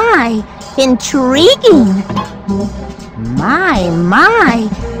 My, intriguing. My,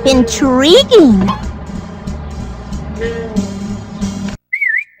 intriguing.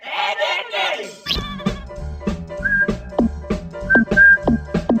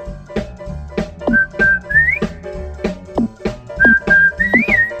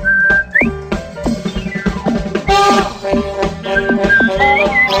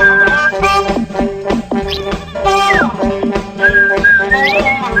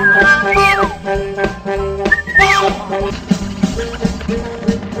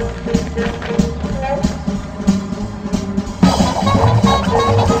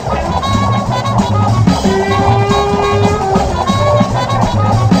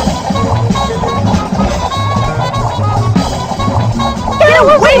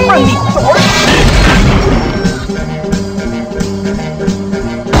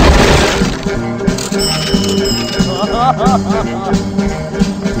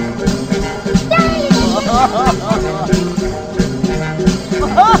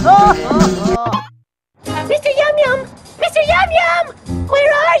 Mr. Yum Yum! Mr. Yum Yum!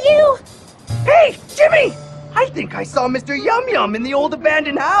 Where are you? Hey, Jimmy! I think I saw Mr. Yum Yum in the old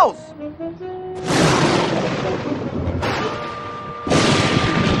abandoned house.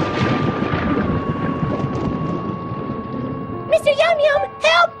 Mr. Yum Yum!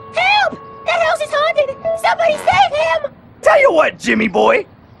 Help! Help! That house is haunted! Somebody save him! Tell you what, Jimmy boy,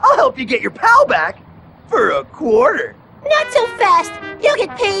 I'll help you get your pal back for a quarter. Not so fast! You'll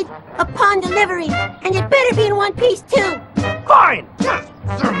get paid upon delivery, and it better be in one piece too! Fine! Just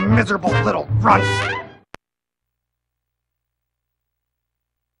some miserable little runts.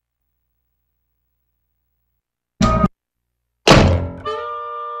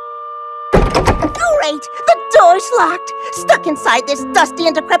 Great! The door's locked! Stuck inside this dusty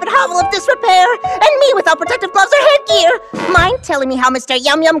and decrepit hovel of disrepair! And me without protective gloves or headgear! Mind telling me how Mr.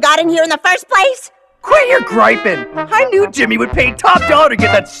 Yum Yum got in here in the first place? Quit your griping! I knew Jimmy would pay top dollar to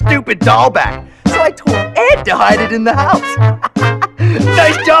get that stupid doll back, so I told Ed to hide it in the house.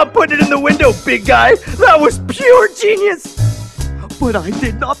 Nice job putting it in the window, big guy! That was pure genius! But I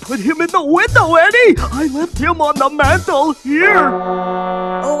did not put him in the window, Eddie! I left him on the mantle here!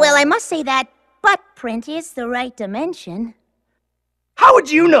 Well, I must say that butt print is the right dimension. How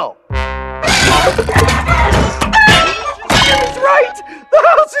would you know? Jimmy's right! The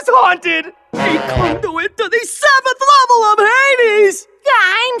house is haunted! He conduit to the 7th level of Hades!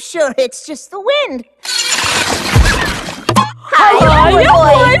 I'm sure it's just the wind. Hiya,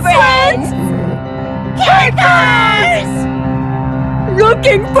 boyfriends! Kickers!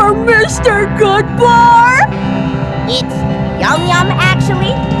 Looking for Mr. Goodbar? It's Yum Yum,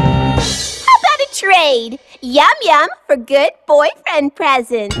 actually. trade. Yum yum for good boyfriend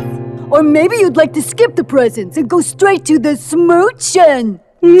presents. Or maybe you'd like to skip the presents and go straight to the smooching.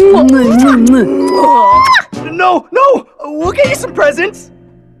 No, no! We'll get you some presents!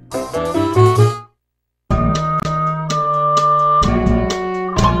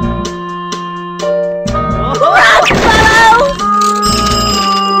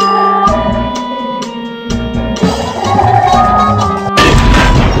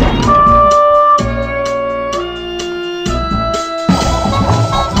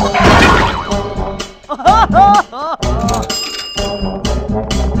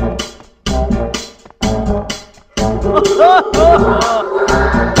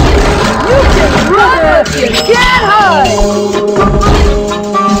 You can't hide!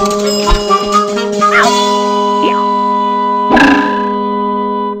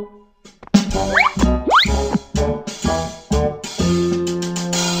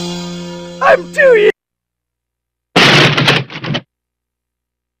 I'm too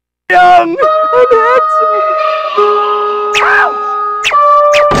young and handsome!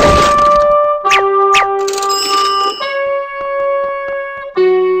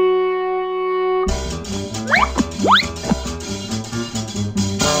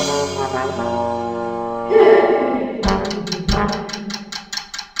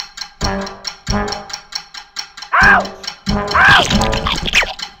 Ow!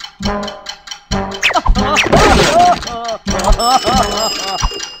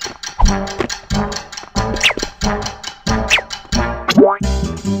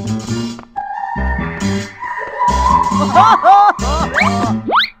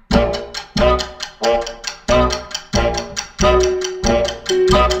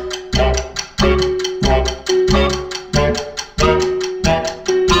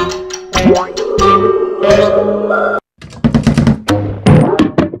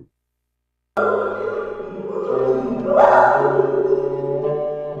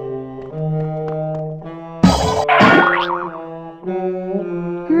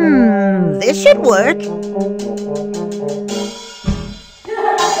 This should work.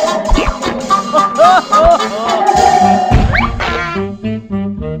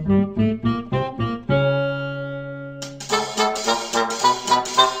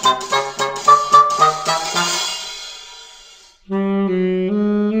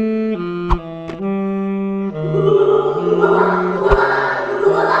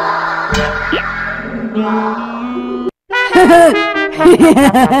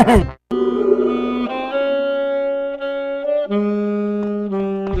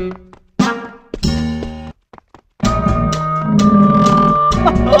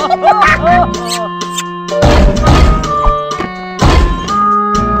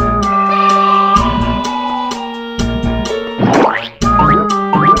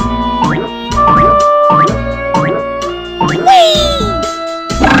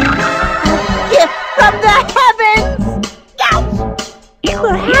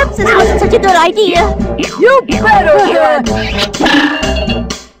 Perhaps this wasn't such a good idea. You better run!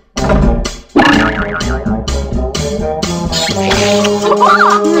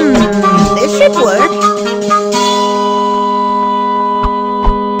 This should work.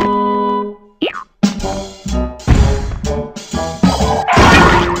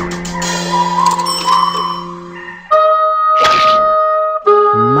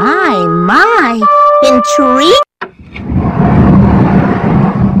 My, intriguing.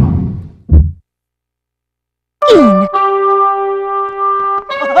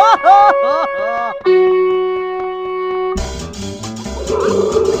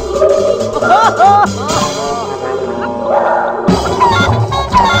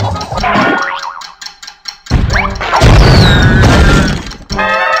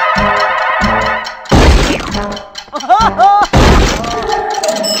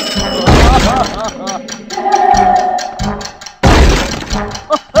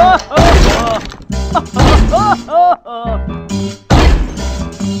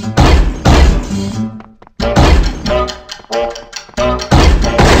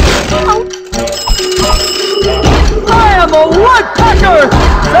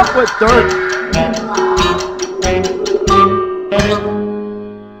 With dirt.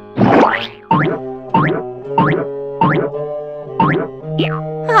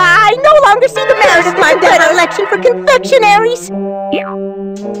 I no longer see the merit of my predilection for confectionaries.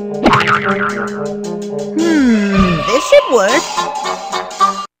 This should work.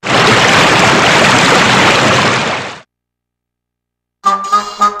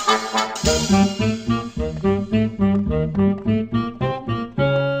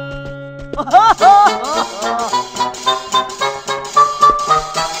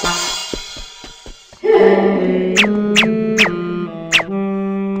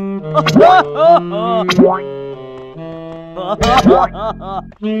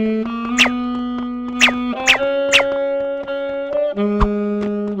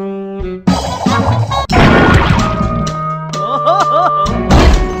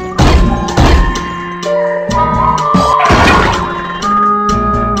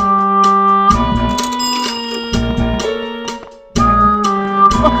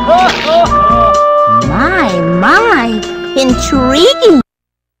 My, intriguing.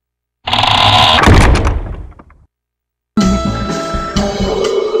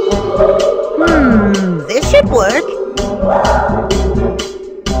 This should work.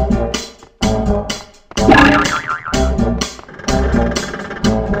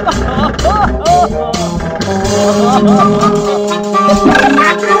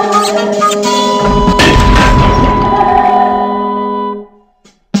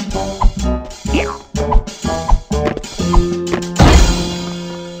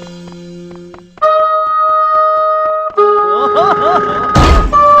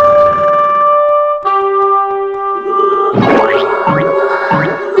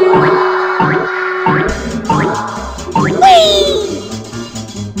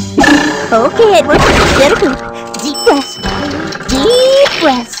 Okay, Edward, get a group. Deep breaths. Deep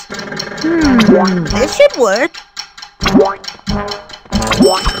breaths. This should work.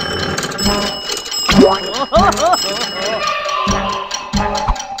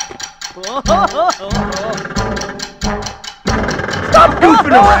 Stop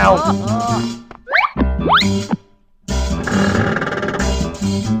goofing around!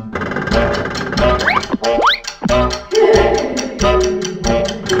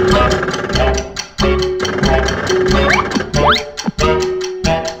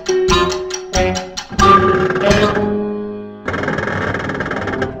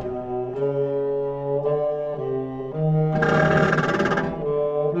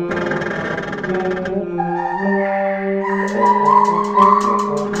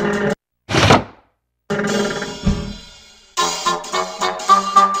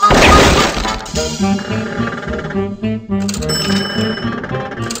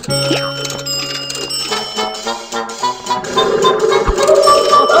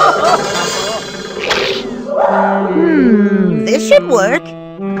 This should work.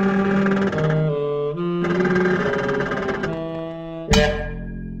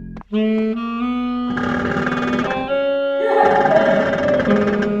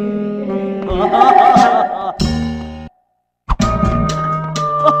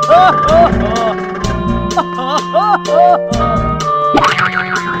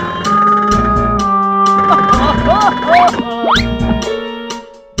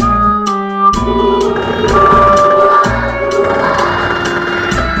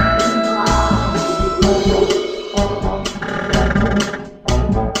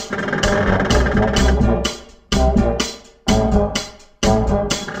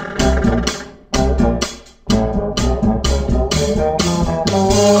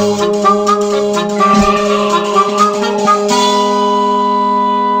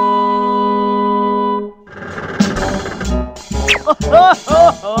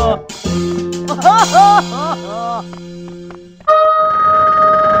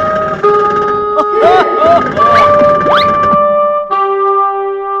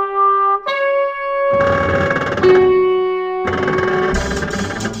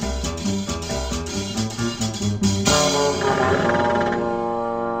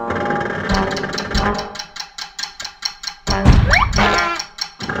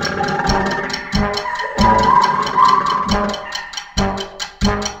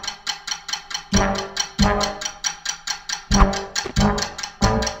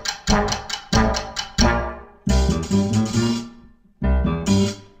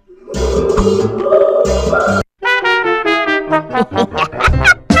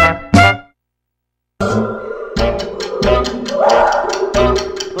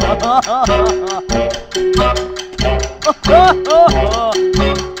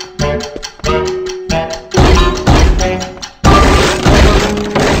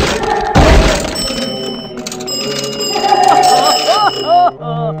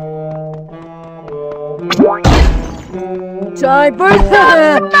 Time for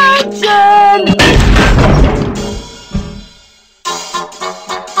some action!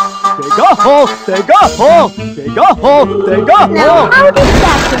 Dig a hole, dig a hole, dig a hole, dig a Now, hole. how did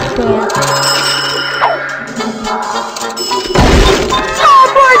that get there?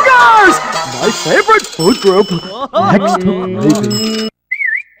 Jawbreakers! My favorite food group. Next to maybe.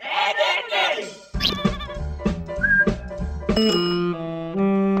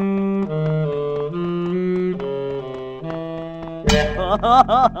 This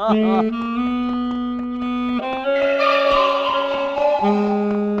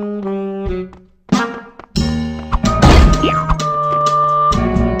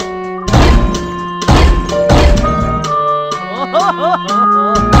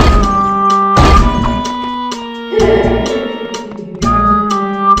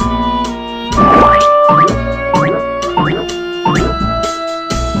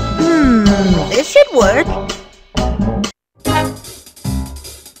should work.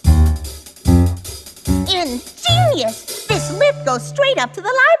 Ingenious! This lift goes straight up to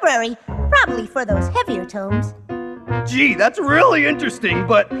the library, probably for those heavier tomes. Gee, that's really interesting,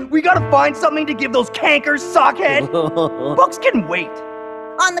 but we gotta find something to give those cankers, Sockhead. Books can wait.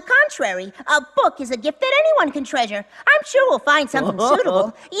 On the contrary, a book is a gift that anyone can treasure. I'm sure we'll find something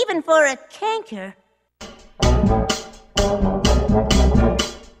suitable, even for a canker.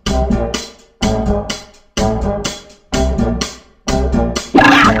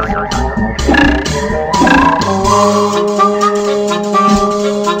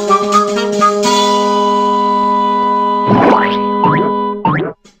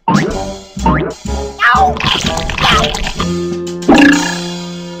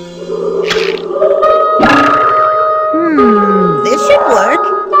 This should work.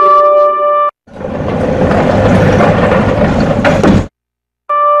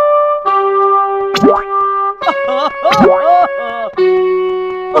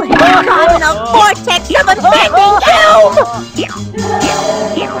 We're caught in a vortex of unbending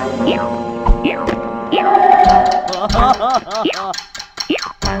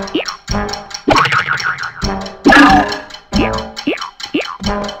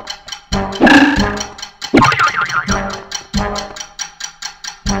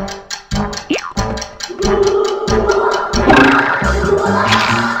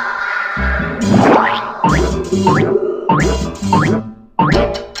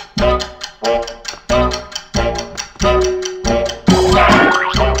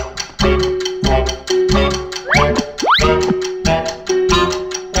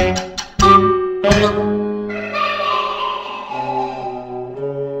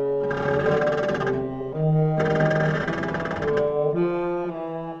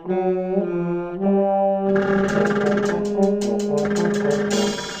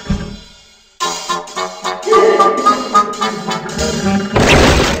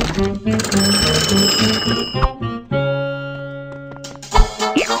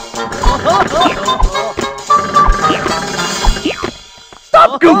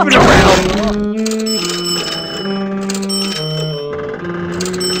Stop goofing around!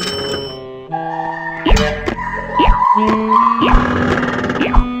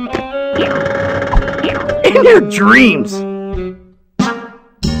 In your dreams!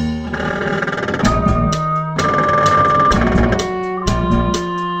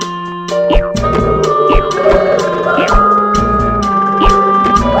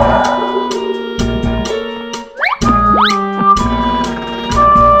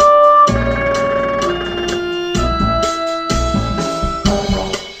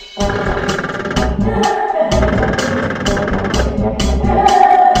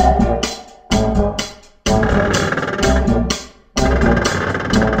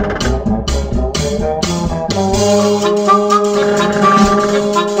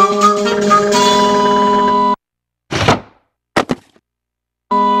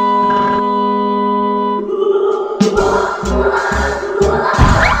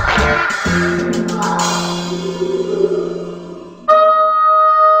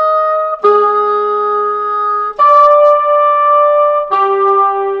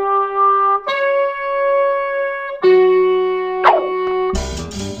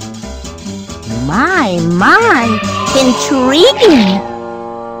 My, intriguing.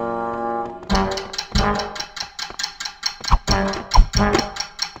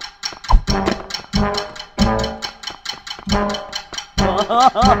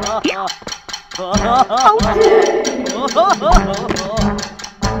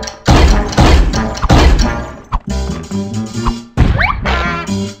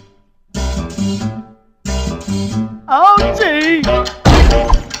 Oh, gee!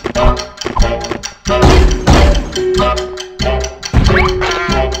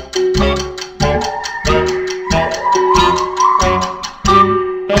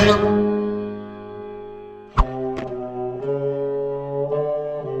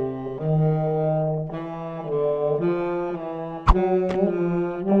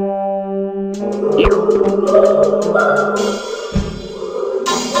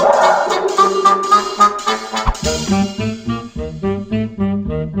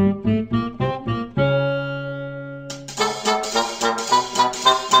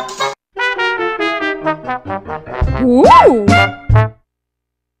 Ooh!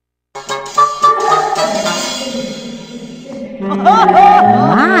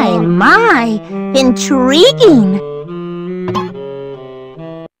 My, intriguing.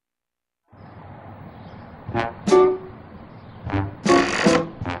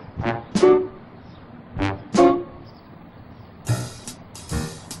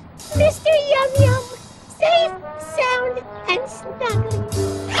 Mr. Yum Yum, safe, sound, and snuggly.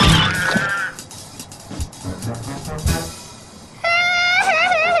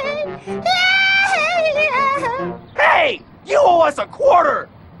 Hey! You owe us a quarter!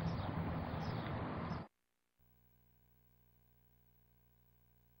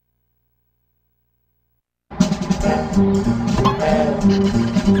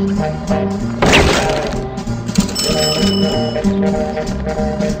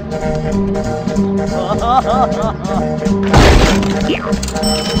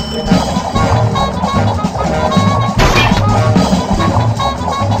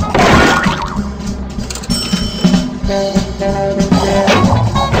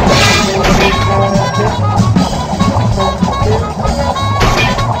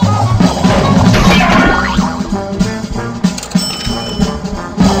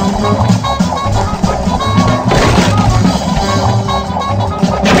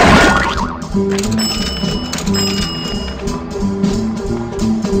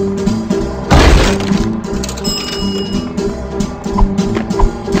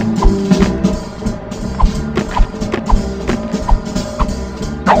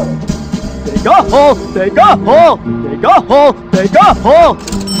 Dig a hole! Dig a hole! Dig a hole!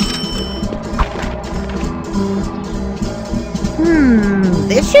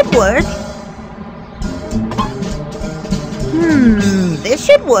 This should work. This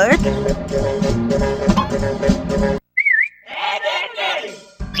should work.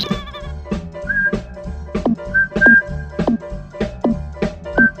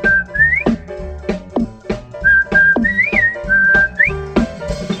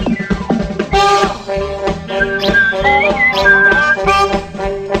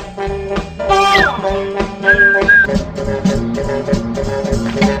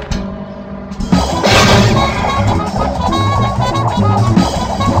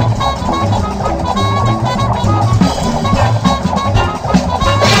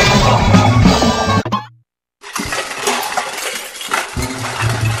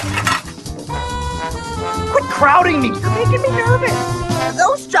 Crowding me! You're making me nervous!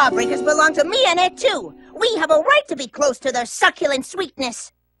 Those jawbreakers belong to me and Ed, too. We have a right to be close to their succulent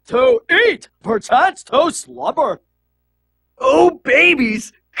sweetness. To eat, perchance to slumber. Oh,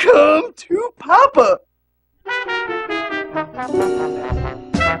 babies, come to Papa!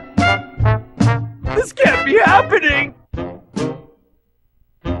 This can't be happening!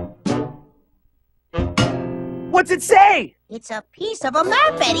 What's it say? It's a piece of a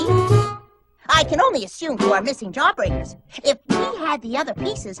map, Eddy. I can only assume to our missing jawbreakers. If we had the other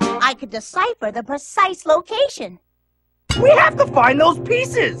pieces, I could decipher the precise location. We have to find those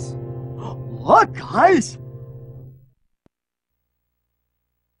pieces! Look, guys!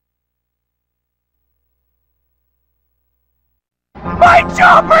 My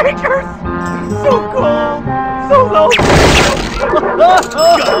jawbreakers! So cold, so lonely. Gotta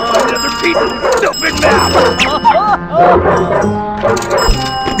find another piece of the stupid map!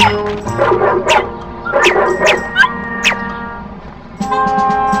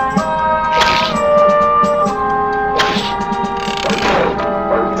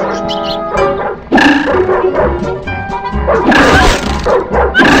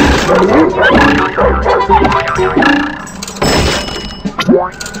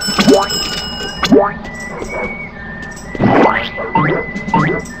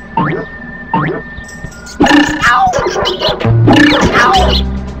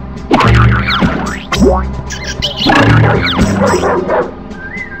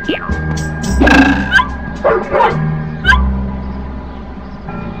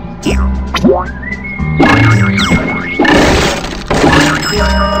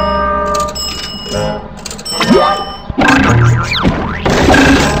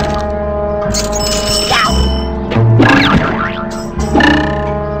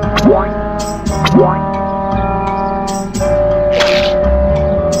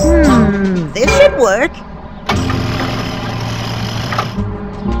 This should work.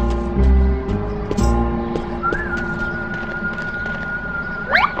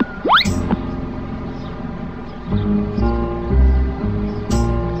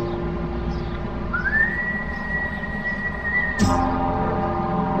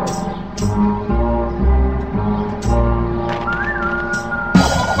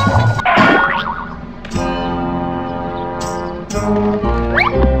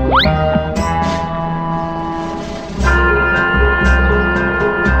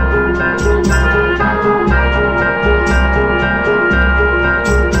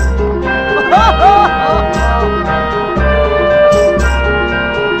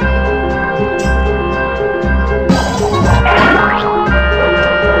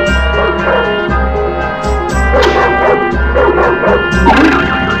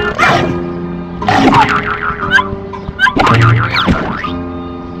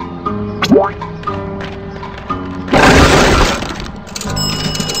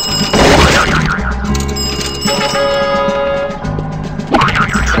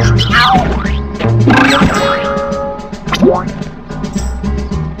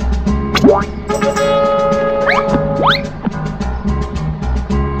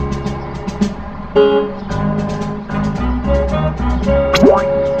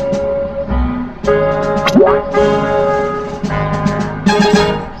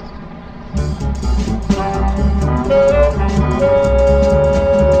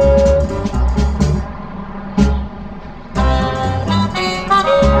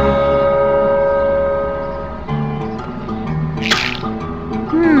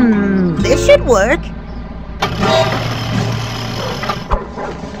 This should work.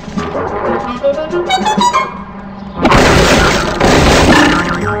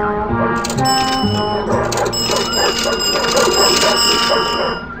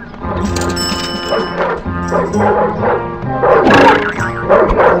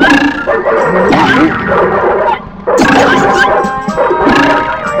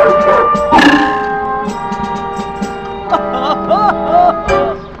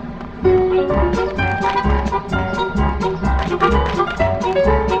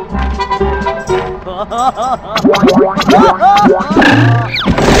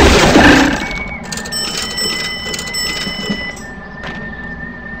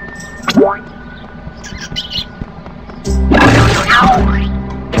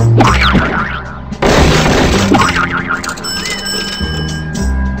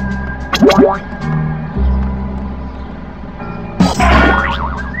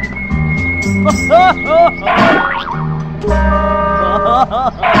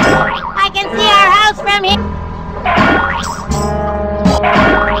 I can see our house from here.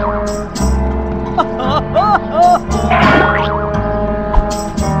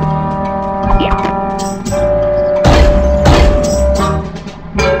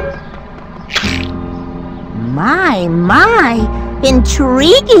 My,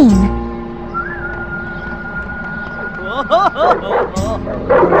 intriguing.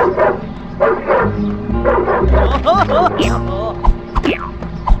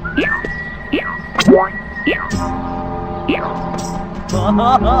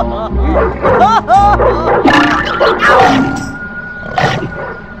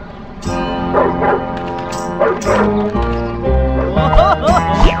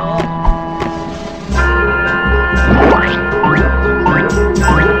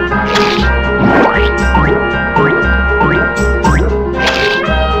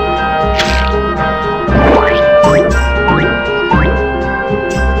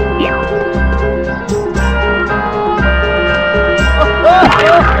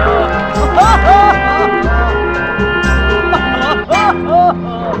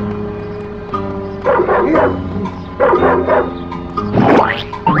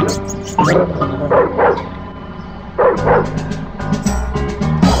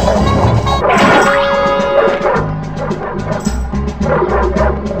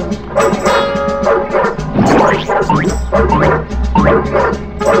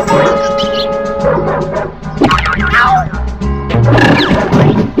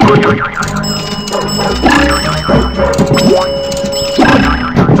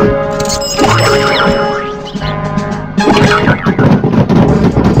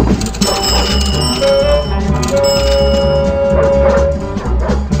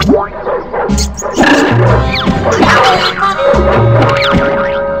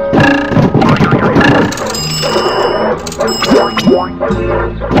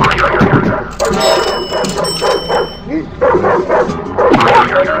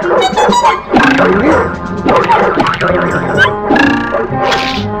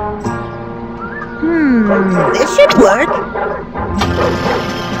 This should work.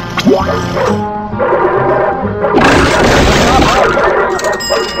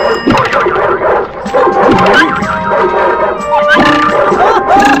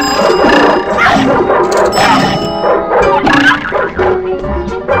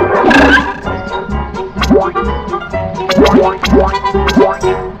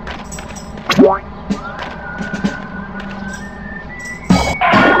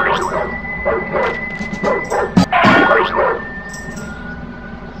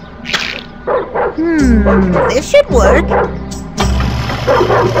 This should work.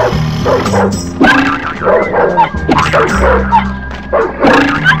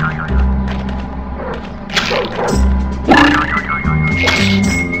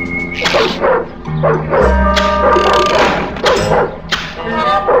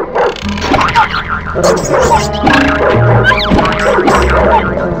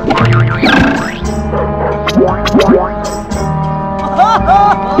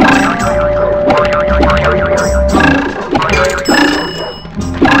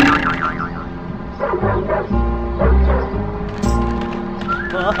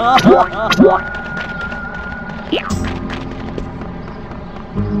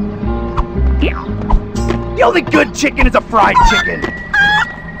 The only good chicken is a fried chicken.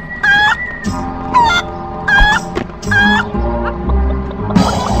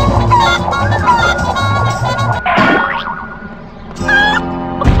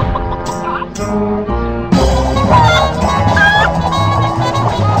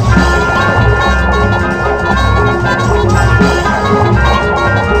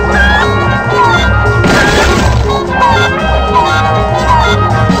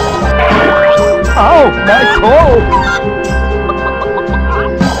 Oh, my toe!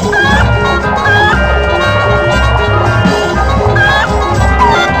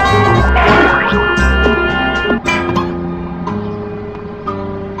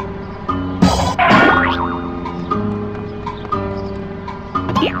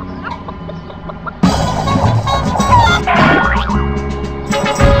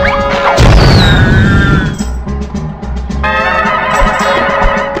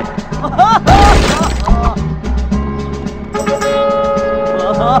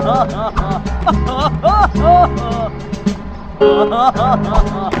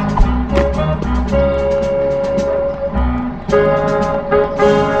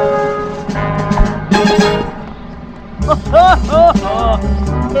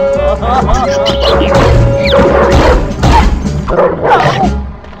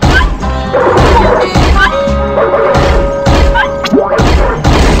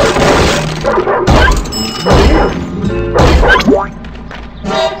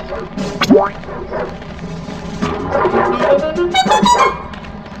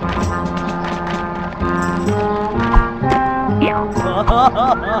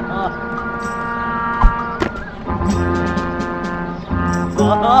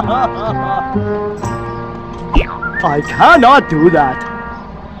 I cannot do that.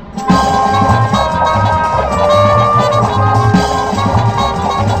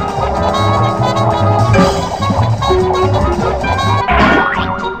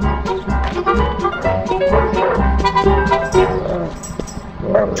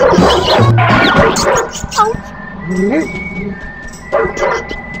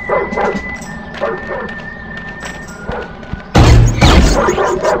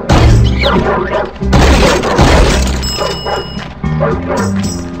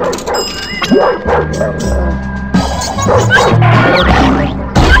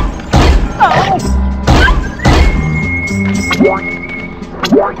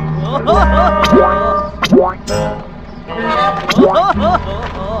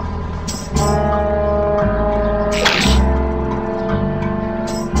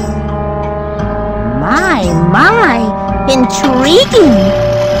 My, intriguing.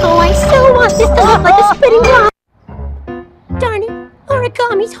 Oh, I so want this to look like a spinning block. Darn it,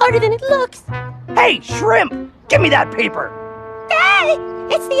 origami's harder than it looks. Hey, shrimp! Give me that paper! Hey,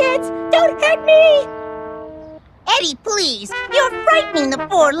 it's the ants. Don't hurt me. Eddy, please. You're frightening the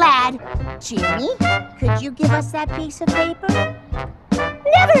poor lad. Jimmy, could you give us that piece of paper?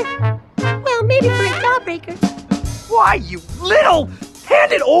 Never. Well, maybe for a jawbreaker. Why, you little...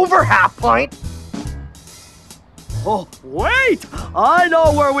 Hand it over, Half Pint! Oh, wait! I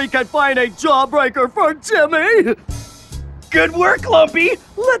know where we can find a jawbreaker for Jimmy! Good work, Lumpy!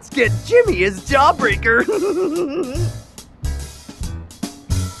 Let's get Jimmy his jawbreaker!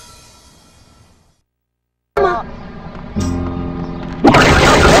 La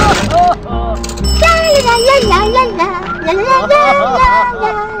la la la la la la la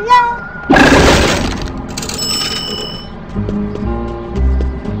la la.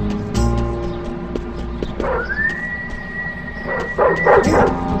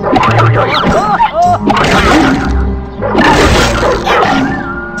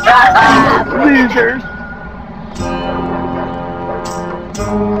 Losers!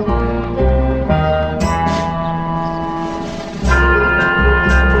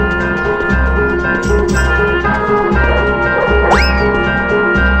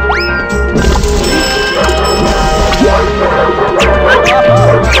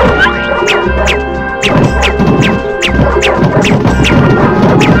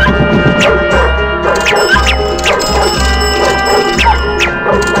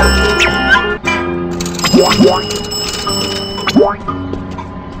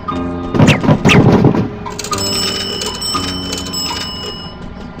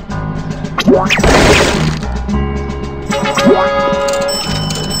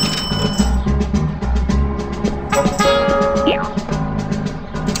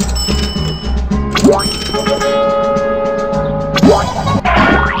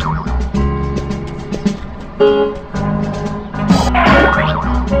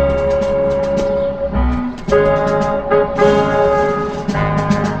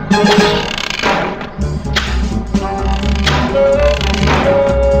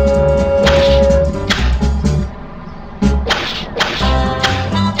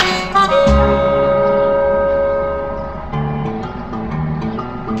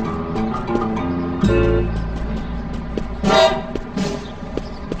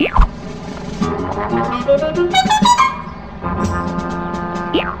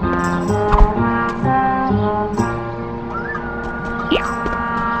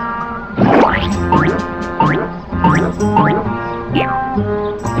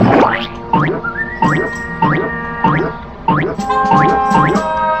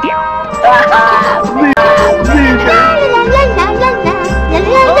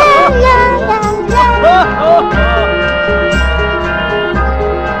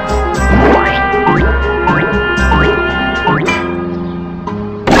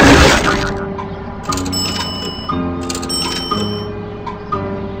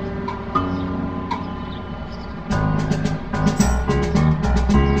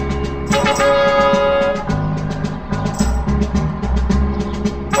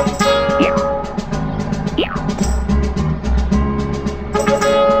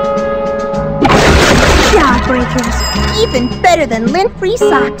 Even better than lint-free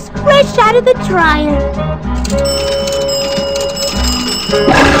socks, fresh out of the dryer.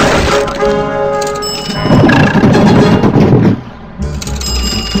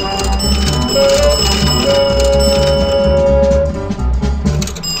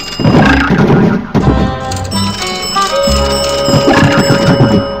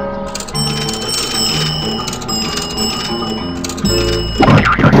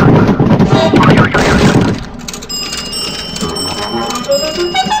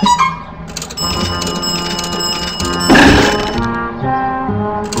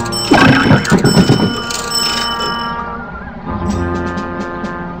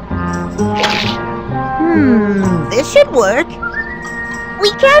 This should work.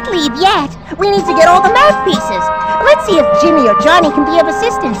 We can't leave yet. We need to get all the mouthpieces. Let's see if Jimmy or Johnny can be of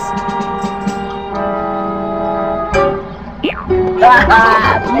assistance.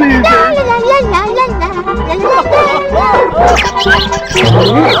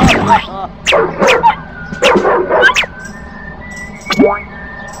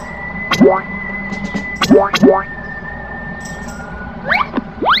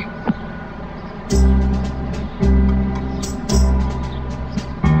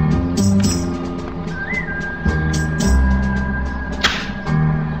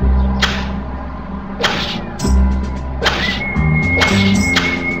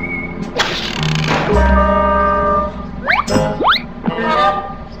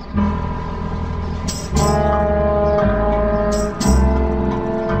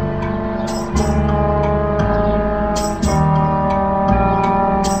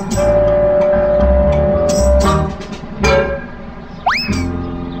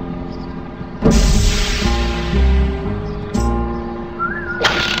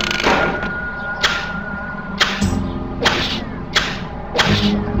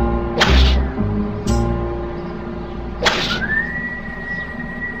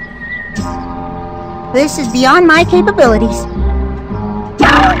 This is beyond my capabilities.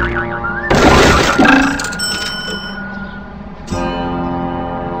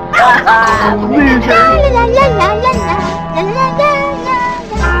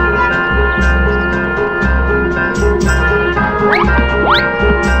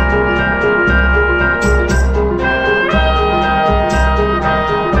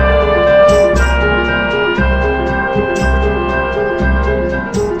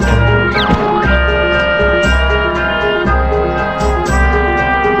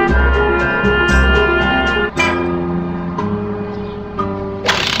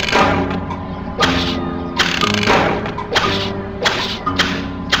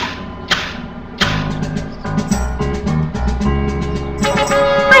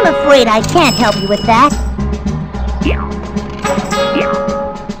 I'm afraid I can't help you with that.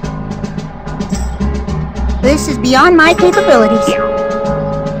 This is beyond my capabilities.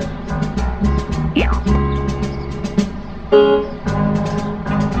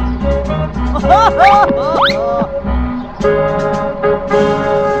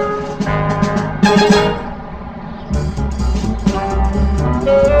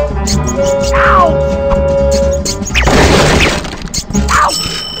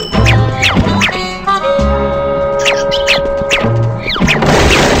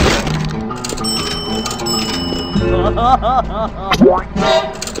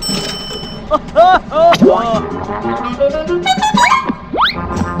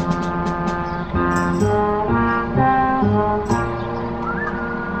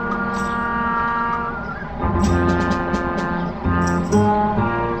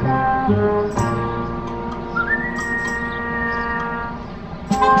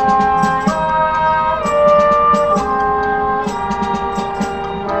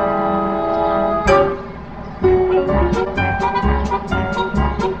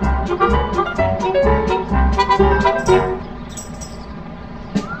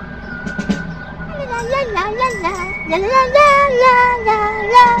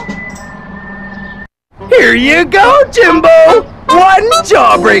 you go, Jimbo! One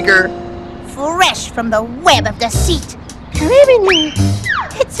jawbreaker! Fresh from the web of deceit. Criminy.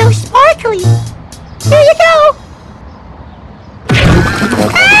 It's so sparkly. Here you go.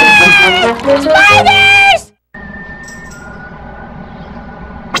 Spiders!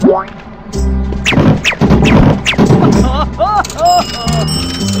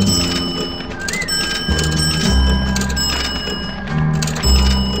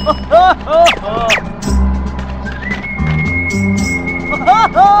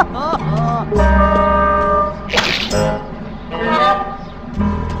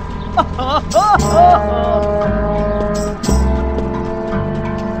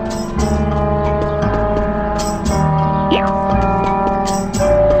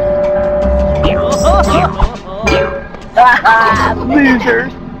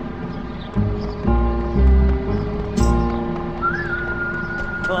 Losers!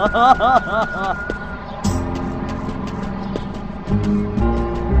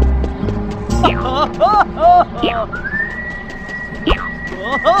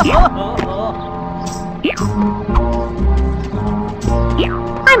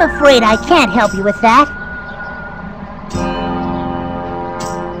 I'm afraid I can't help you with that.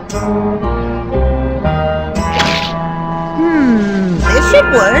 This should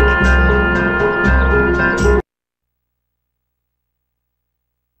work.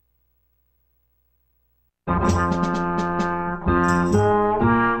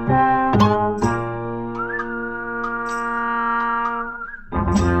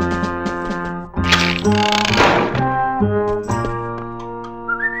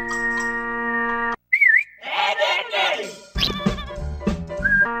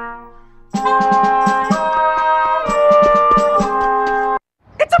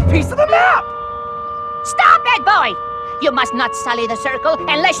 It's a piece of the map! Stop that boy! You must not sully the circle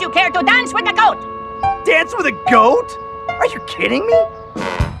unless you care to dance with the goat! Dance with a goat? Are you kidding me?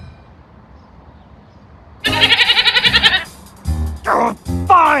 Oh,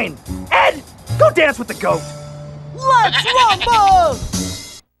 fine! Ed, go dance with the goat! Let's rumble!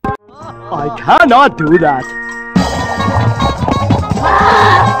 I cannot do that.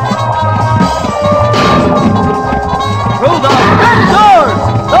 Through the big doors,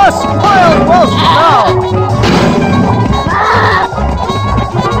 the spoil will smell.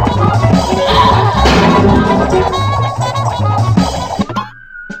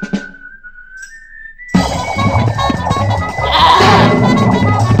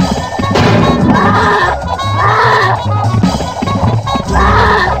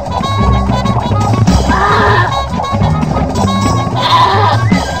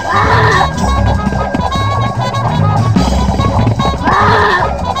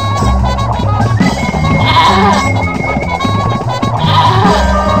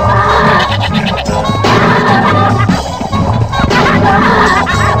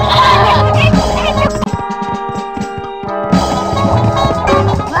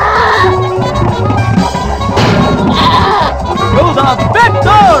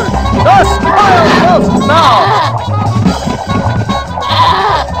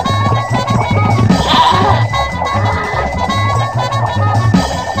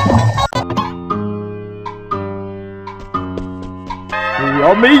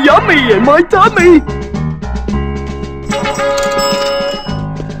 Yummy, yummy in my tummy!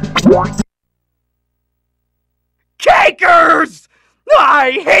 Cankers!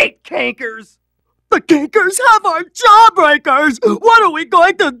 I hate cankers! The cankers have our jawbreakers! What are we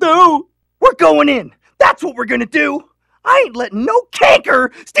going to do? We're going in! That's what we're gonna do! I ain't letting no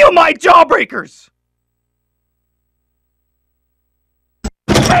canker steal my jawbreakers!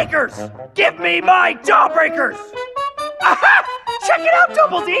 Cankers! Give me my jawbreakers! Aha! Check it out,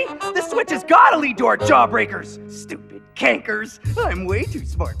 Double D! The switch has gotta lead to our jawbreakers! Stupid cankers! I'm way too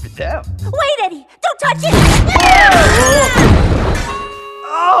smart for them. Wait, Eddie! Don't touch it!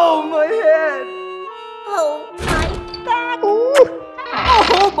 Oh, my head! Oh, my back!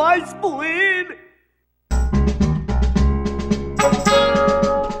 Oh, my spleen!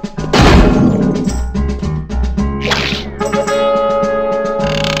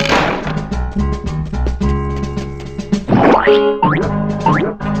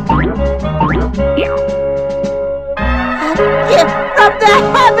 Gift from the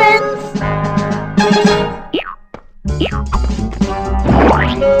heavens!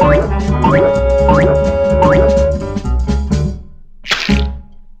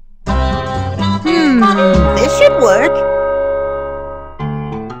 This should work.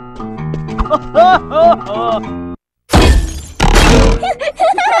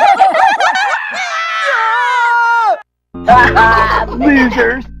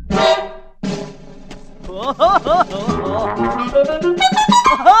 Losers!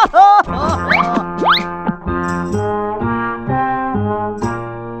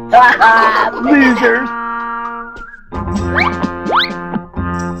 Losers!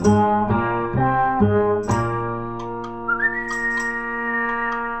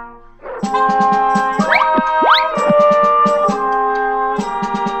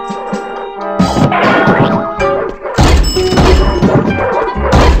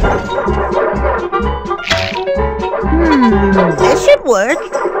 This should work.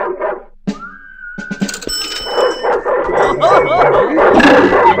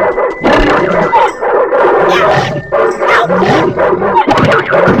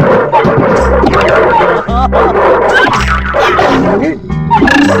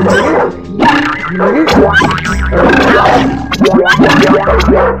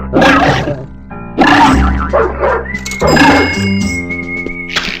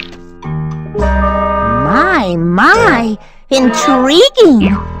 My, intriguing.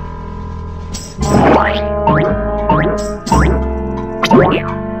 A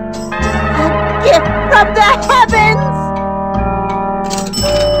gift from the heavens.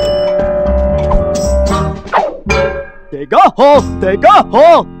 Dig a hole, dig a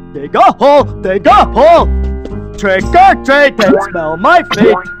hole, dig a hole, dig a hole. Trick or treat and smell my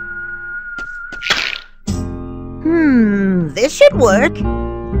feet. This should work.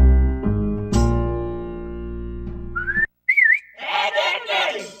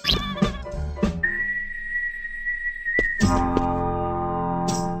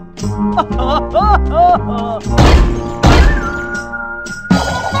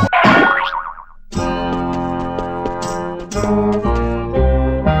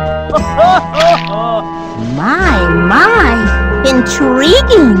 My,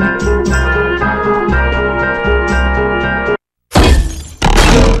 intriguing.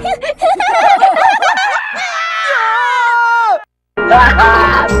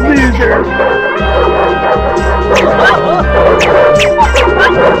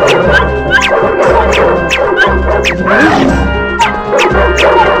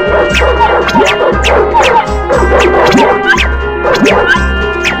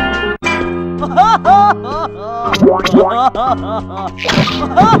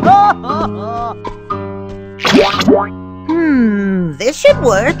 This should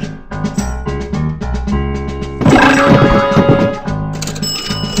work.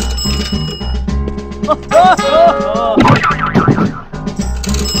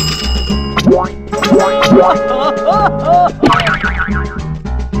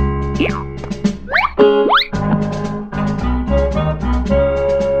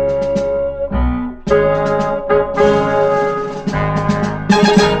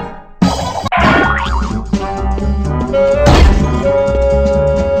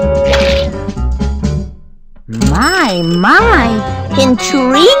 My,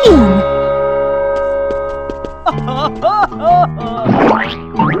 intriguing.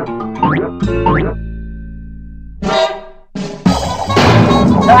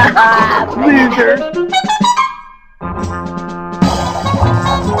 Loser!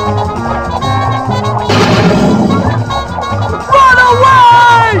 Run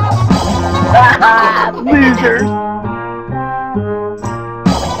away! Losers!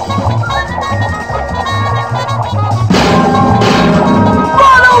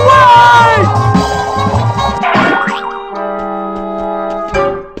 Run away!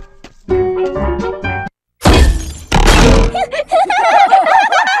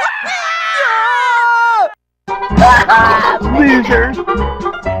 Losers!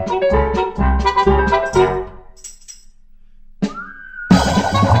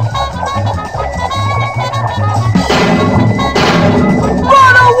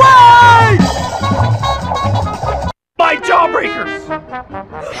 Run away! My jawbreakers!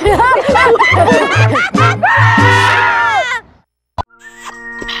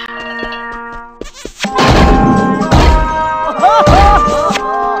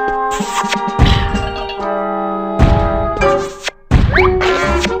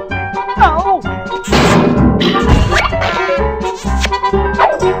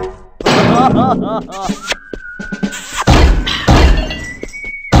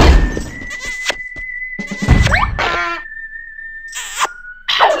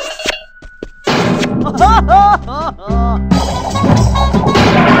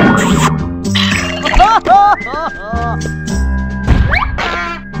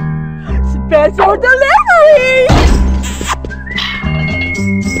 Special delivery!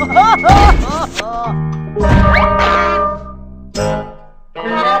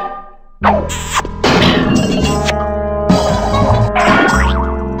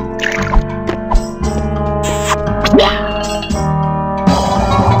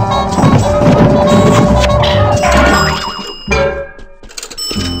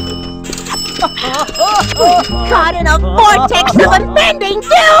 of impending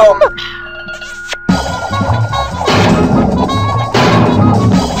doom!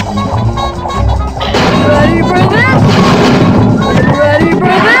 Ready for this? Get ready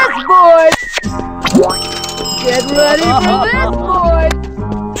for this, boys! Get ready for this, boys!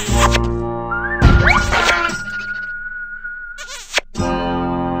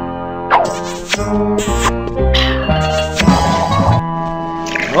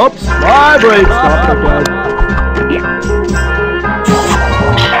 Oops, my brain stopped again.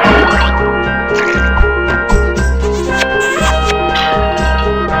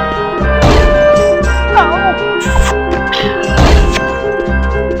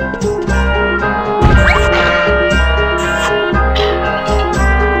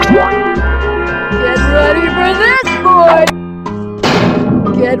 Get ready for this, boys!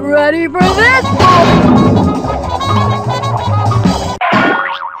 Get ready for this, boys!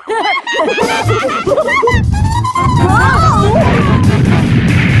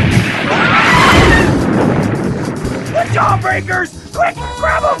 The Jawbreakers! Quick,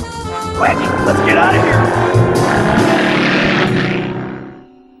 grab them! Quick, let's get out of here!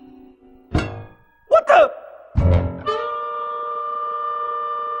 What the?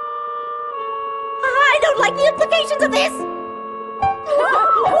 I don't like the implications of this!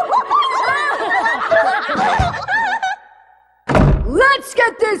 Let's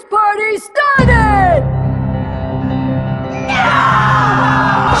get this party started!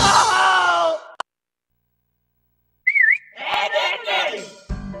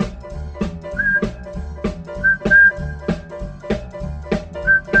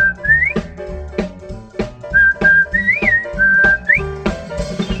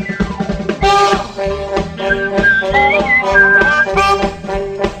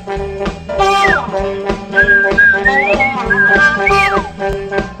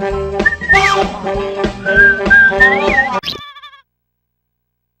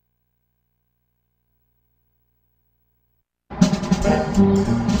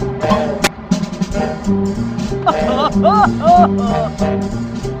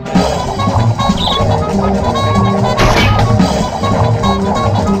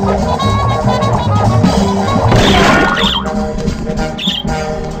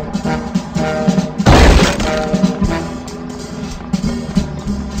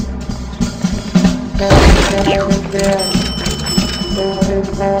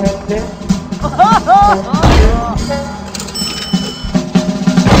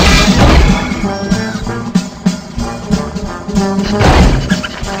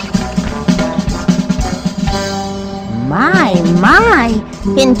 My,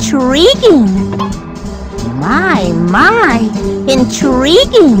 intriguing! My,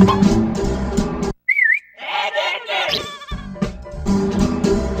 intriguing!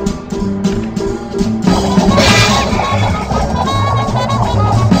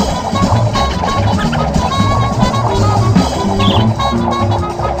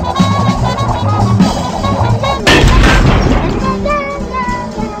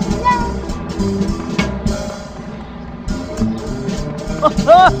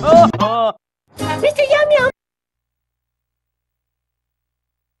 Mr. Yum Yum!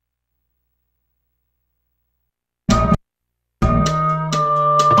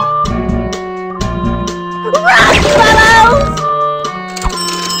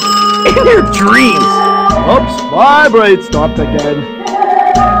 In your dreams! Oops, my brain stopped again.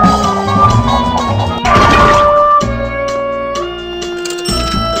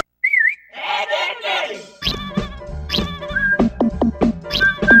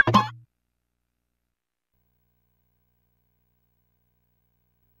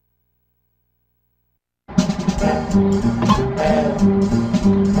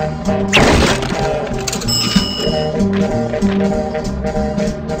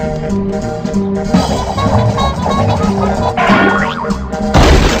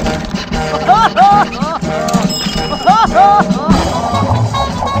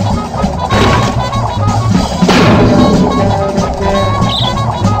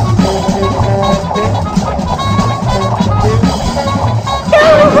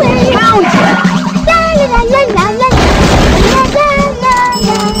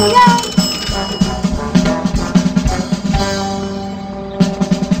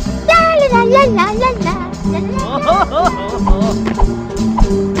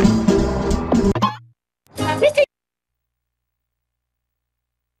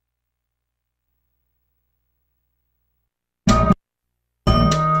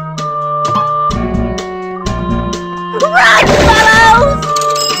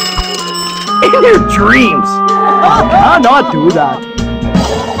 In your dreams! I cannot do that.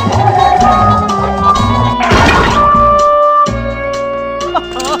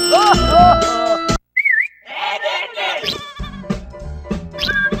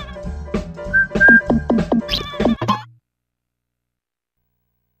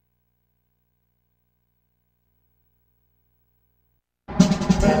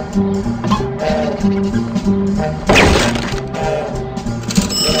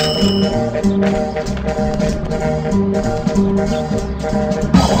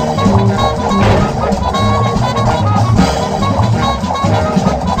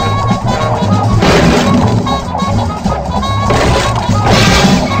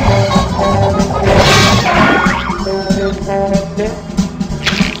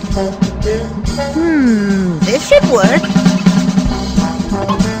 This should work.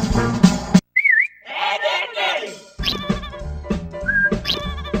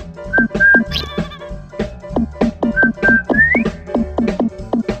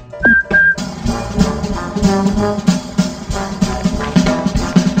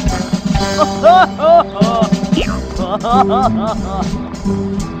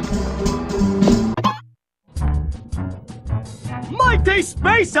 Mighty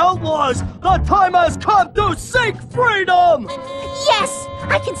space outlaws! The time has come to seek freedom! Yes!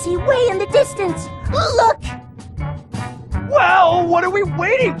 I can see way in the distance. Look! Well, what are we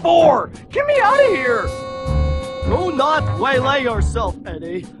waiting for? Get me out of here! Do not waylay yourself,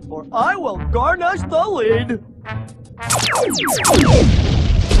 Eddy, or I will garnish the lead. Ed!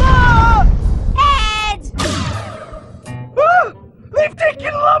 Ah! They've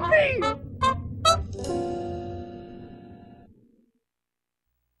taken Lumpy!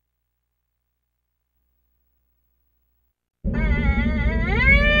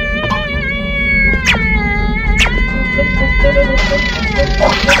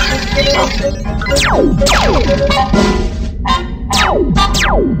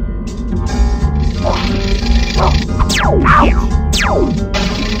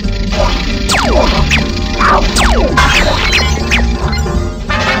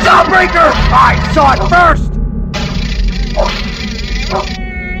 Jawbreaker! I saw it first!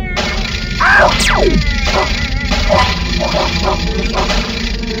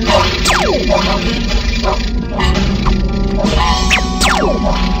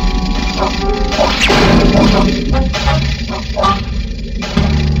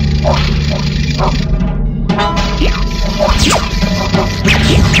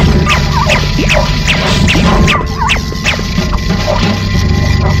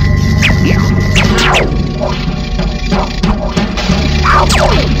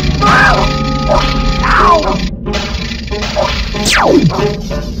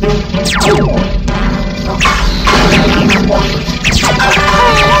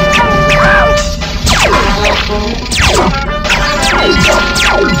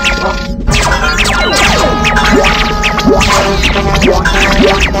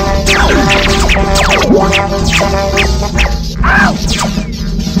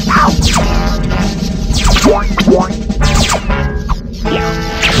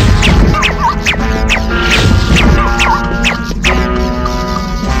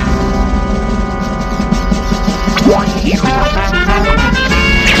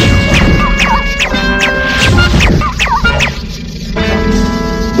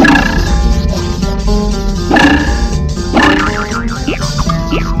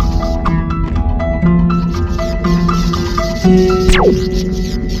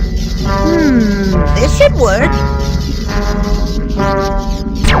 This should work.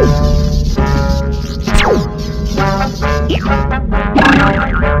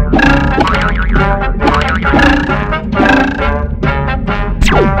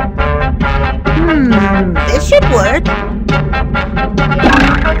 This should work.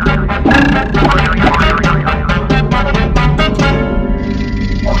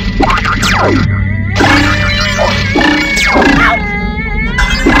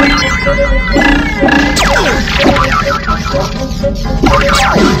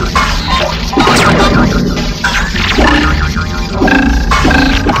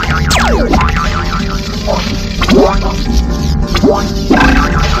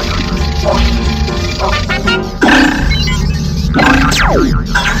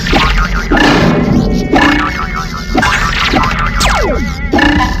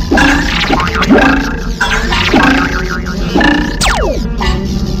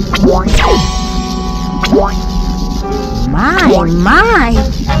 My,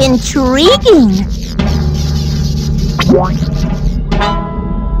 intriguing.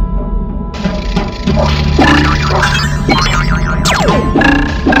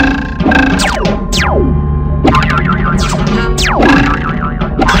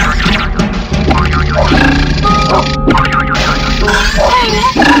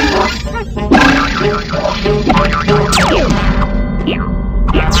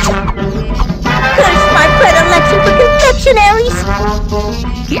 Curse my predilection for confectionaries.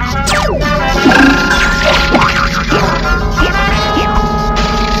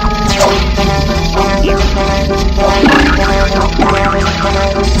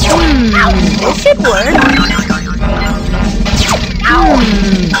 This should work.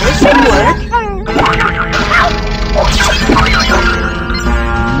 This should work.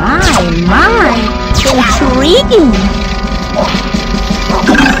 My, intriguing.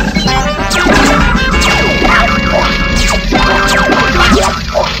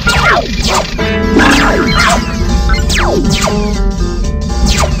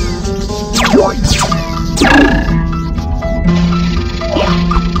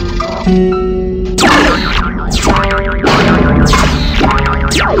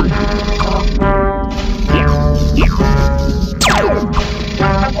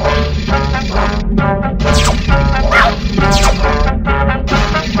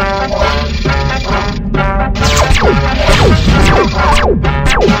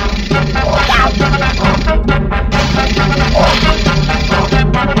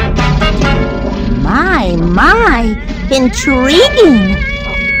 My, intriguing.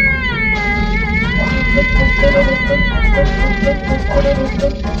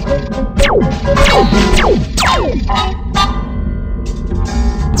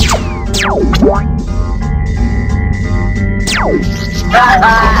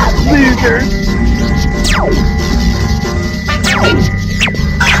 Losers!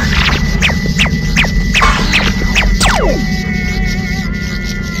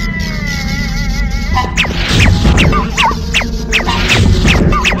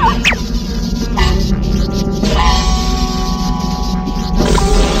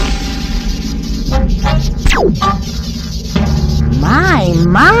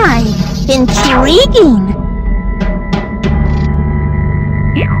 My, intriguing.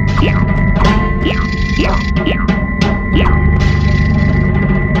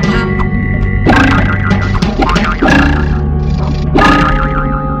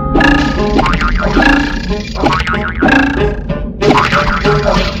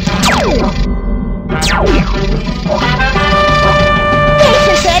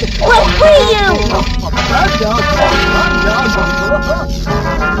 Patience, Ed, we'll free you.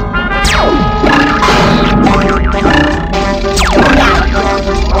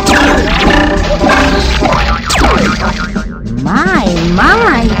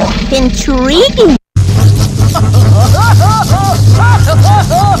 My, intriguing.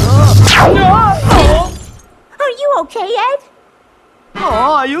 Are you okay, Ed?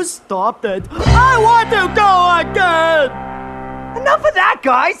 Oh, you stopped it. I want to go again. Enough of that,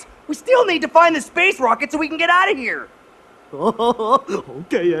 guys! We still need to find the space rocket so we can get out of here.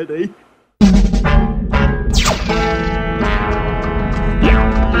 Okay, Eddie.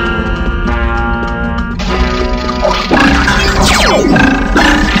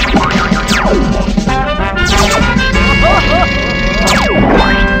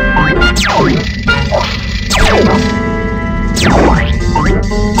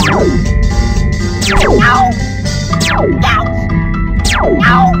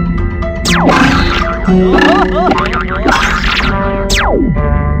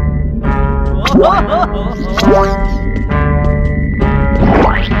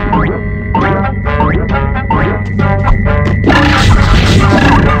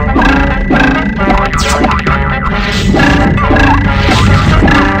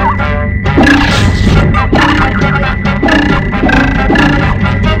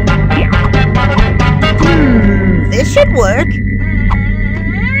 This should work.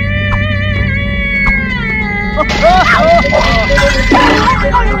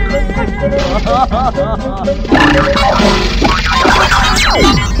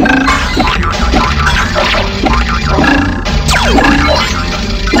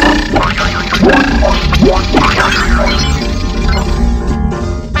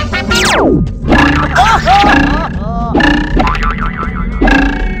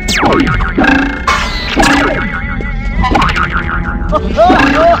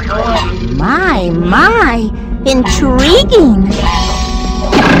 My, intriguing.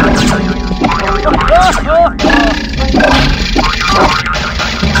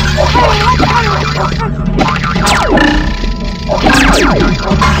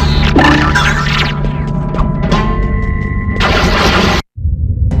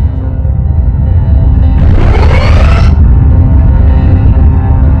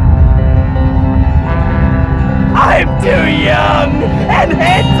 I'm too young and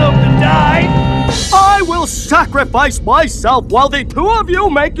handsome to die! I will sacrifice myself while the two of you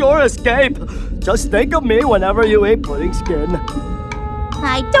make your escape. Just think of me whenever you eat pudding skin.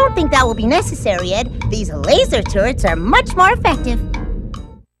 I don't think that will be necessary, Ed. These laser turrets are much more effective.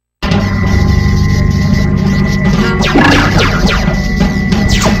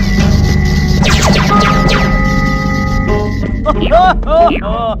 Curse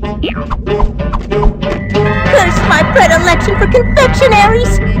my predilection for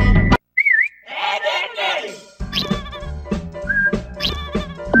confectionaries!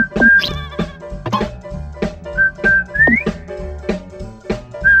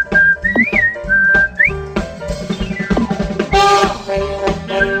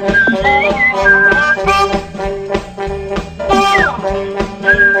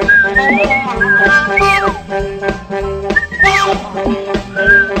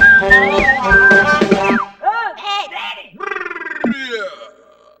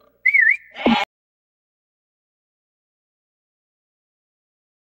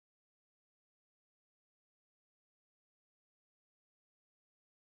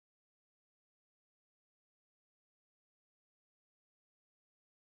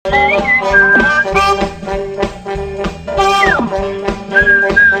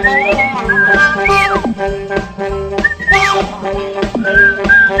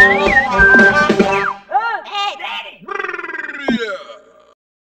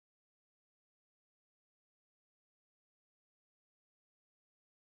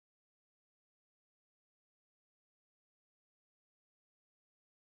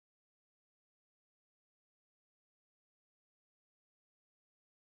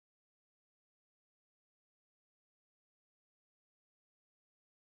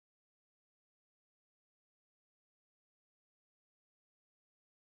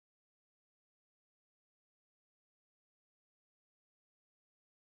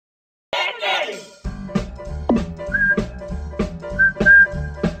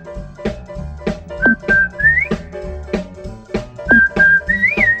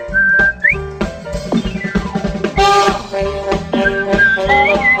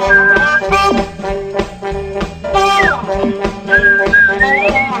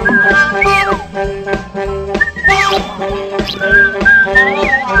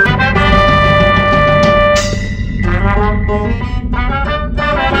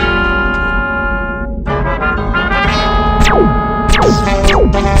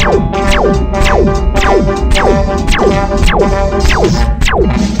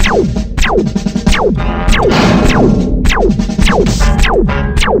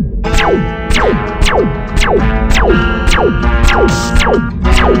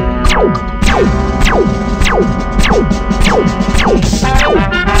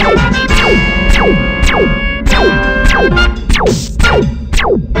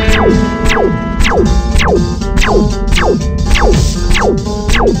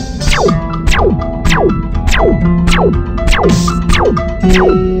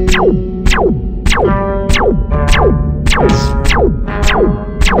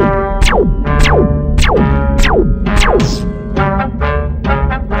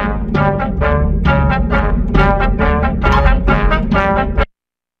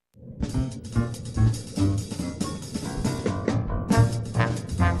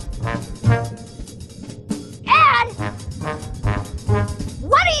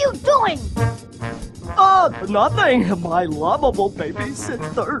 Nothing. My lovable baby sits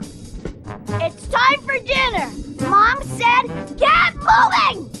there. It's time for dinner. Mom said, get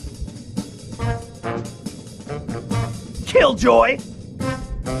moving! Killjoy!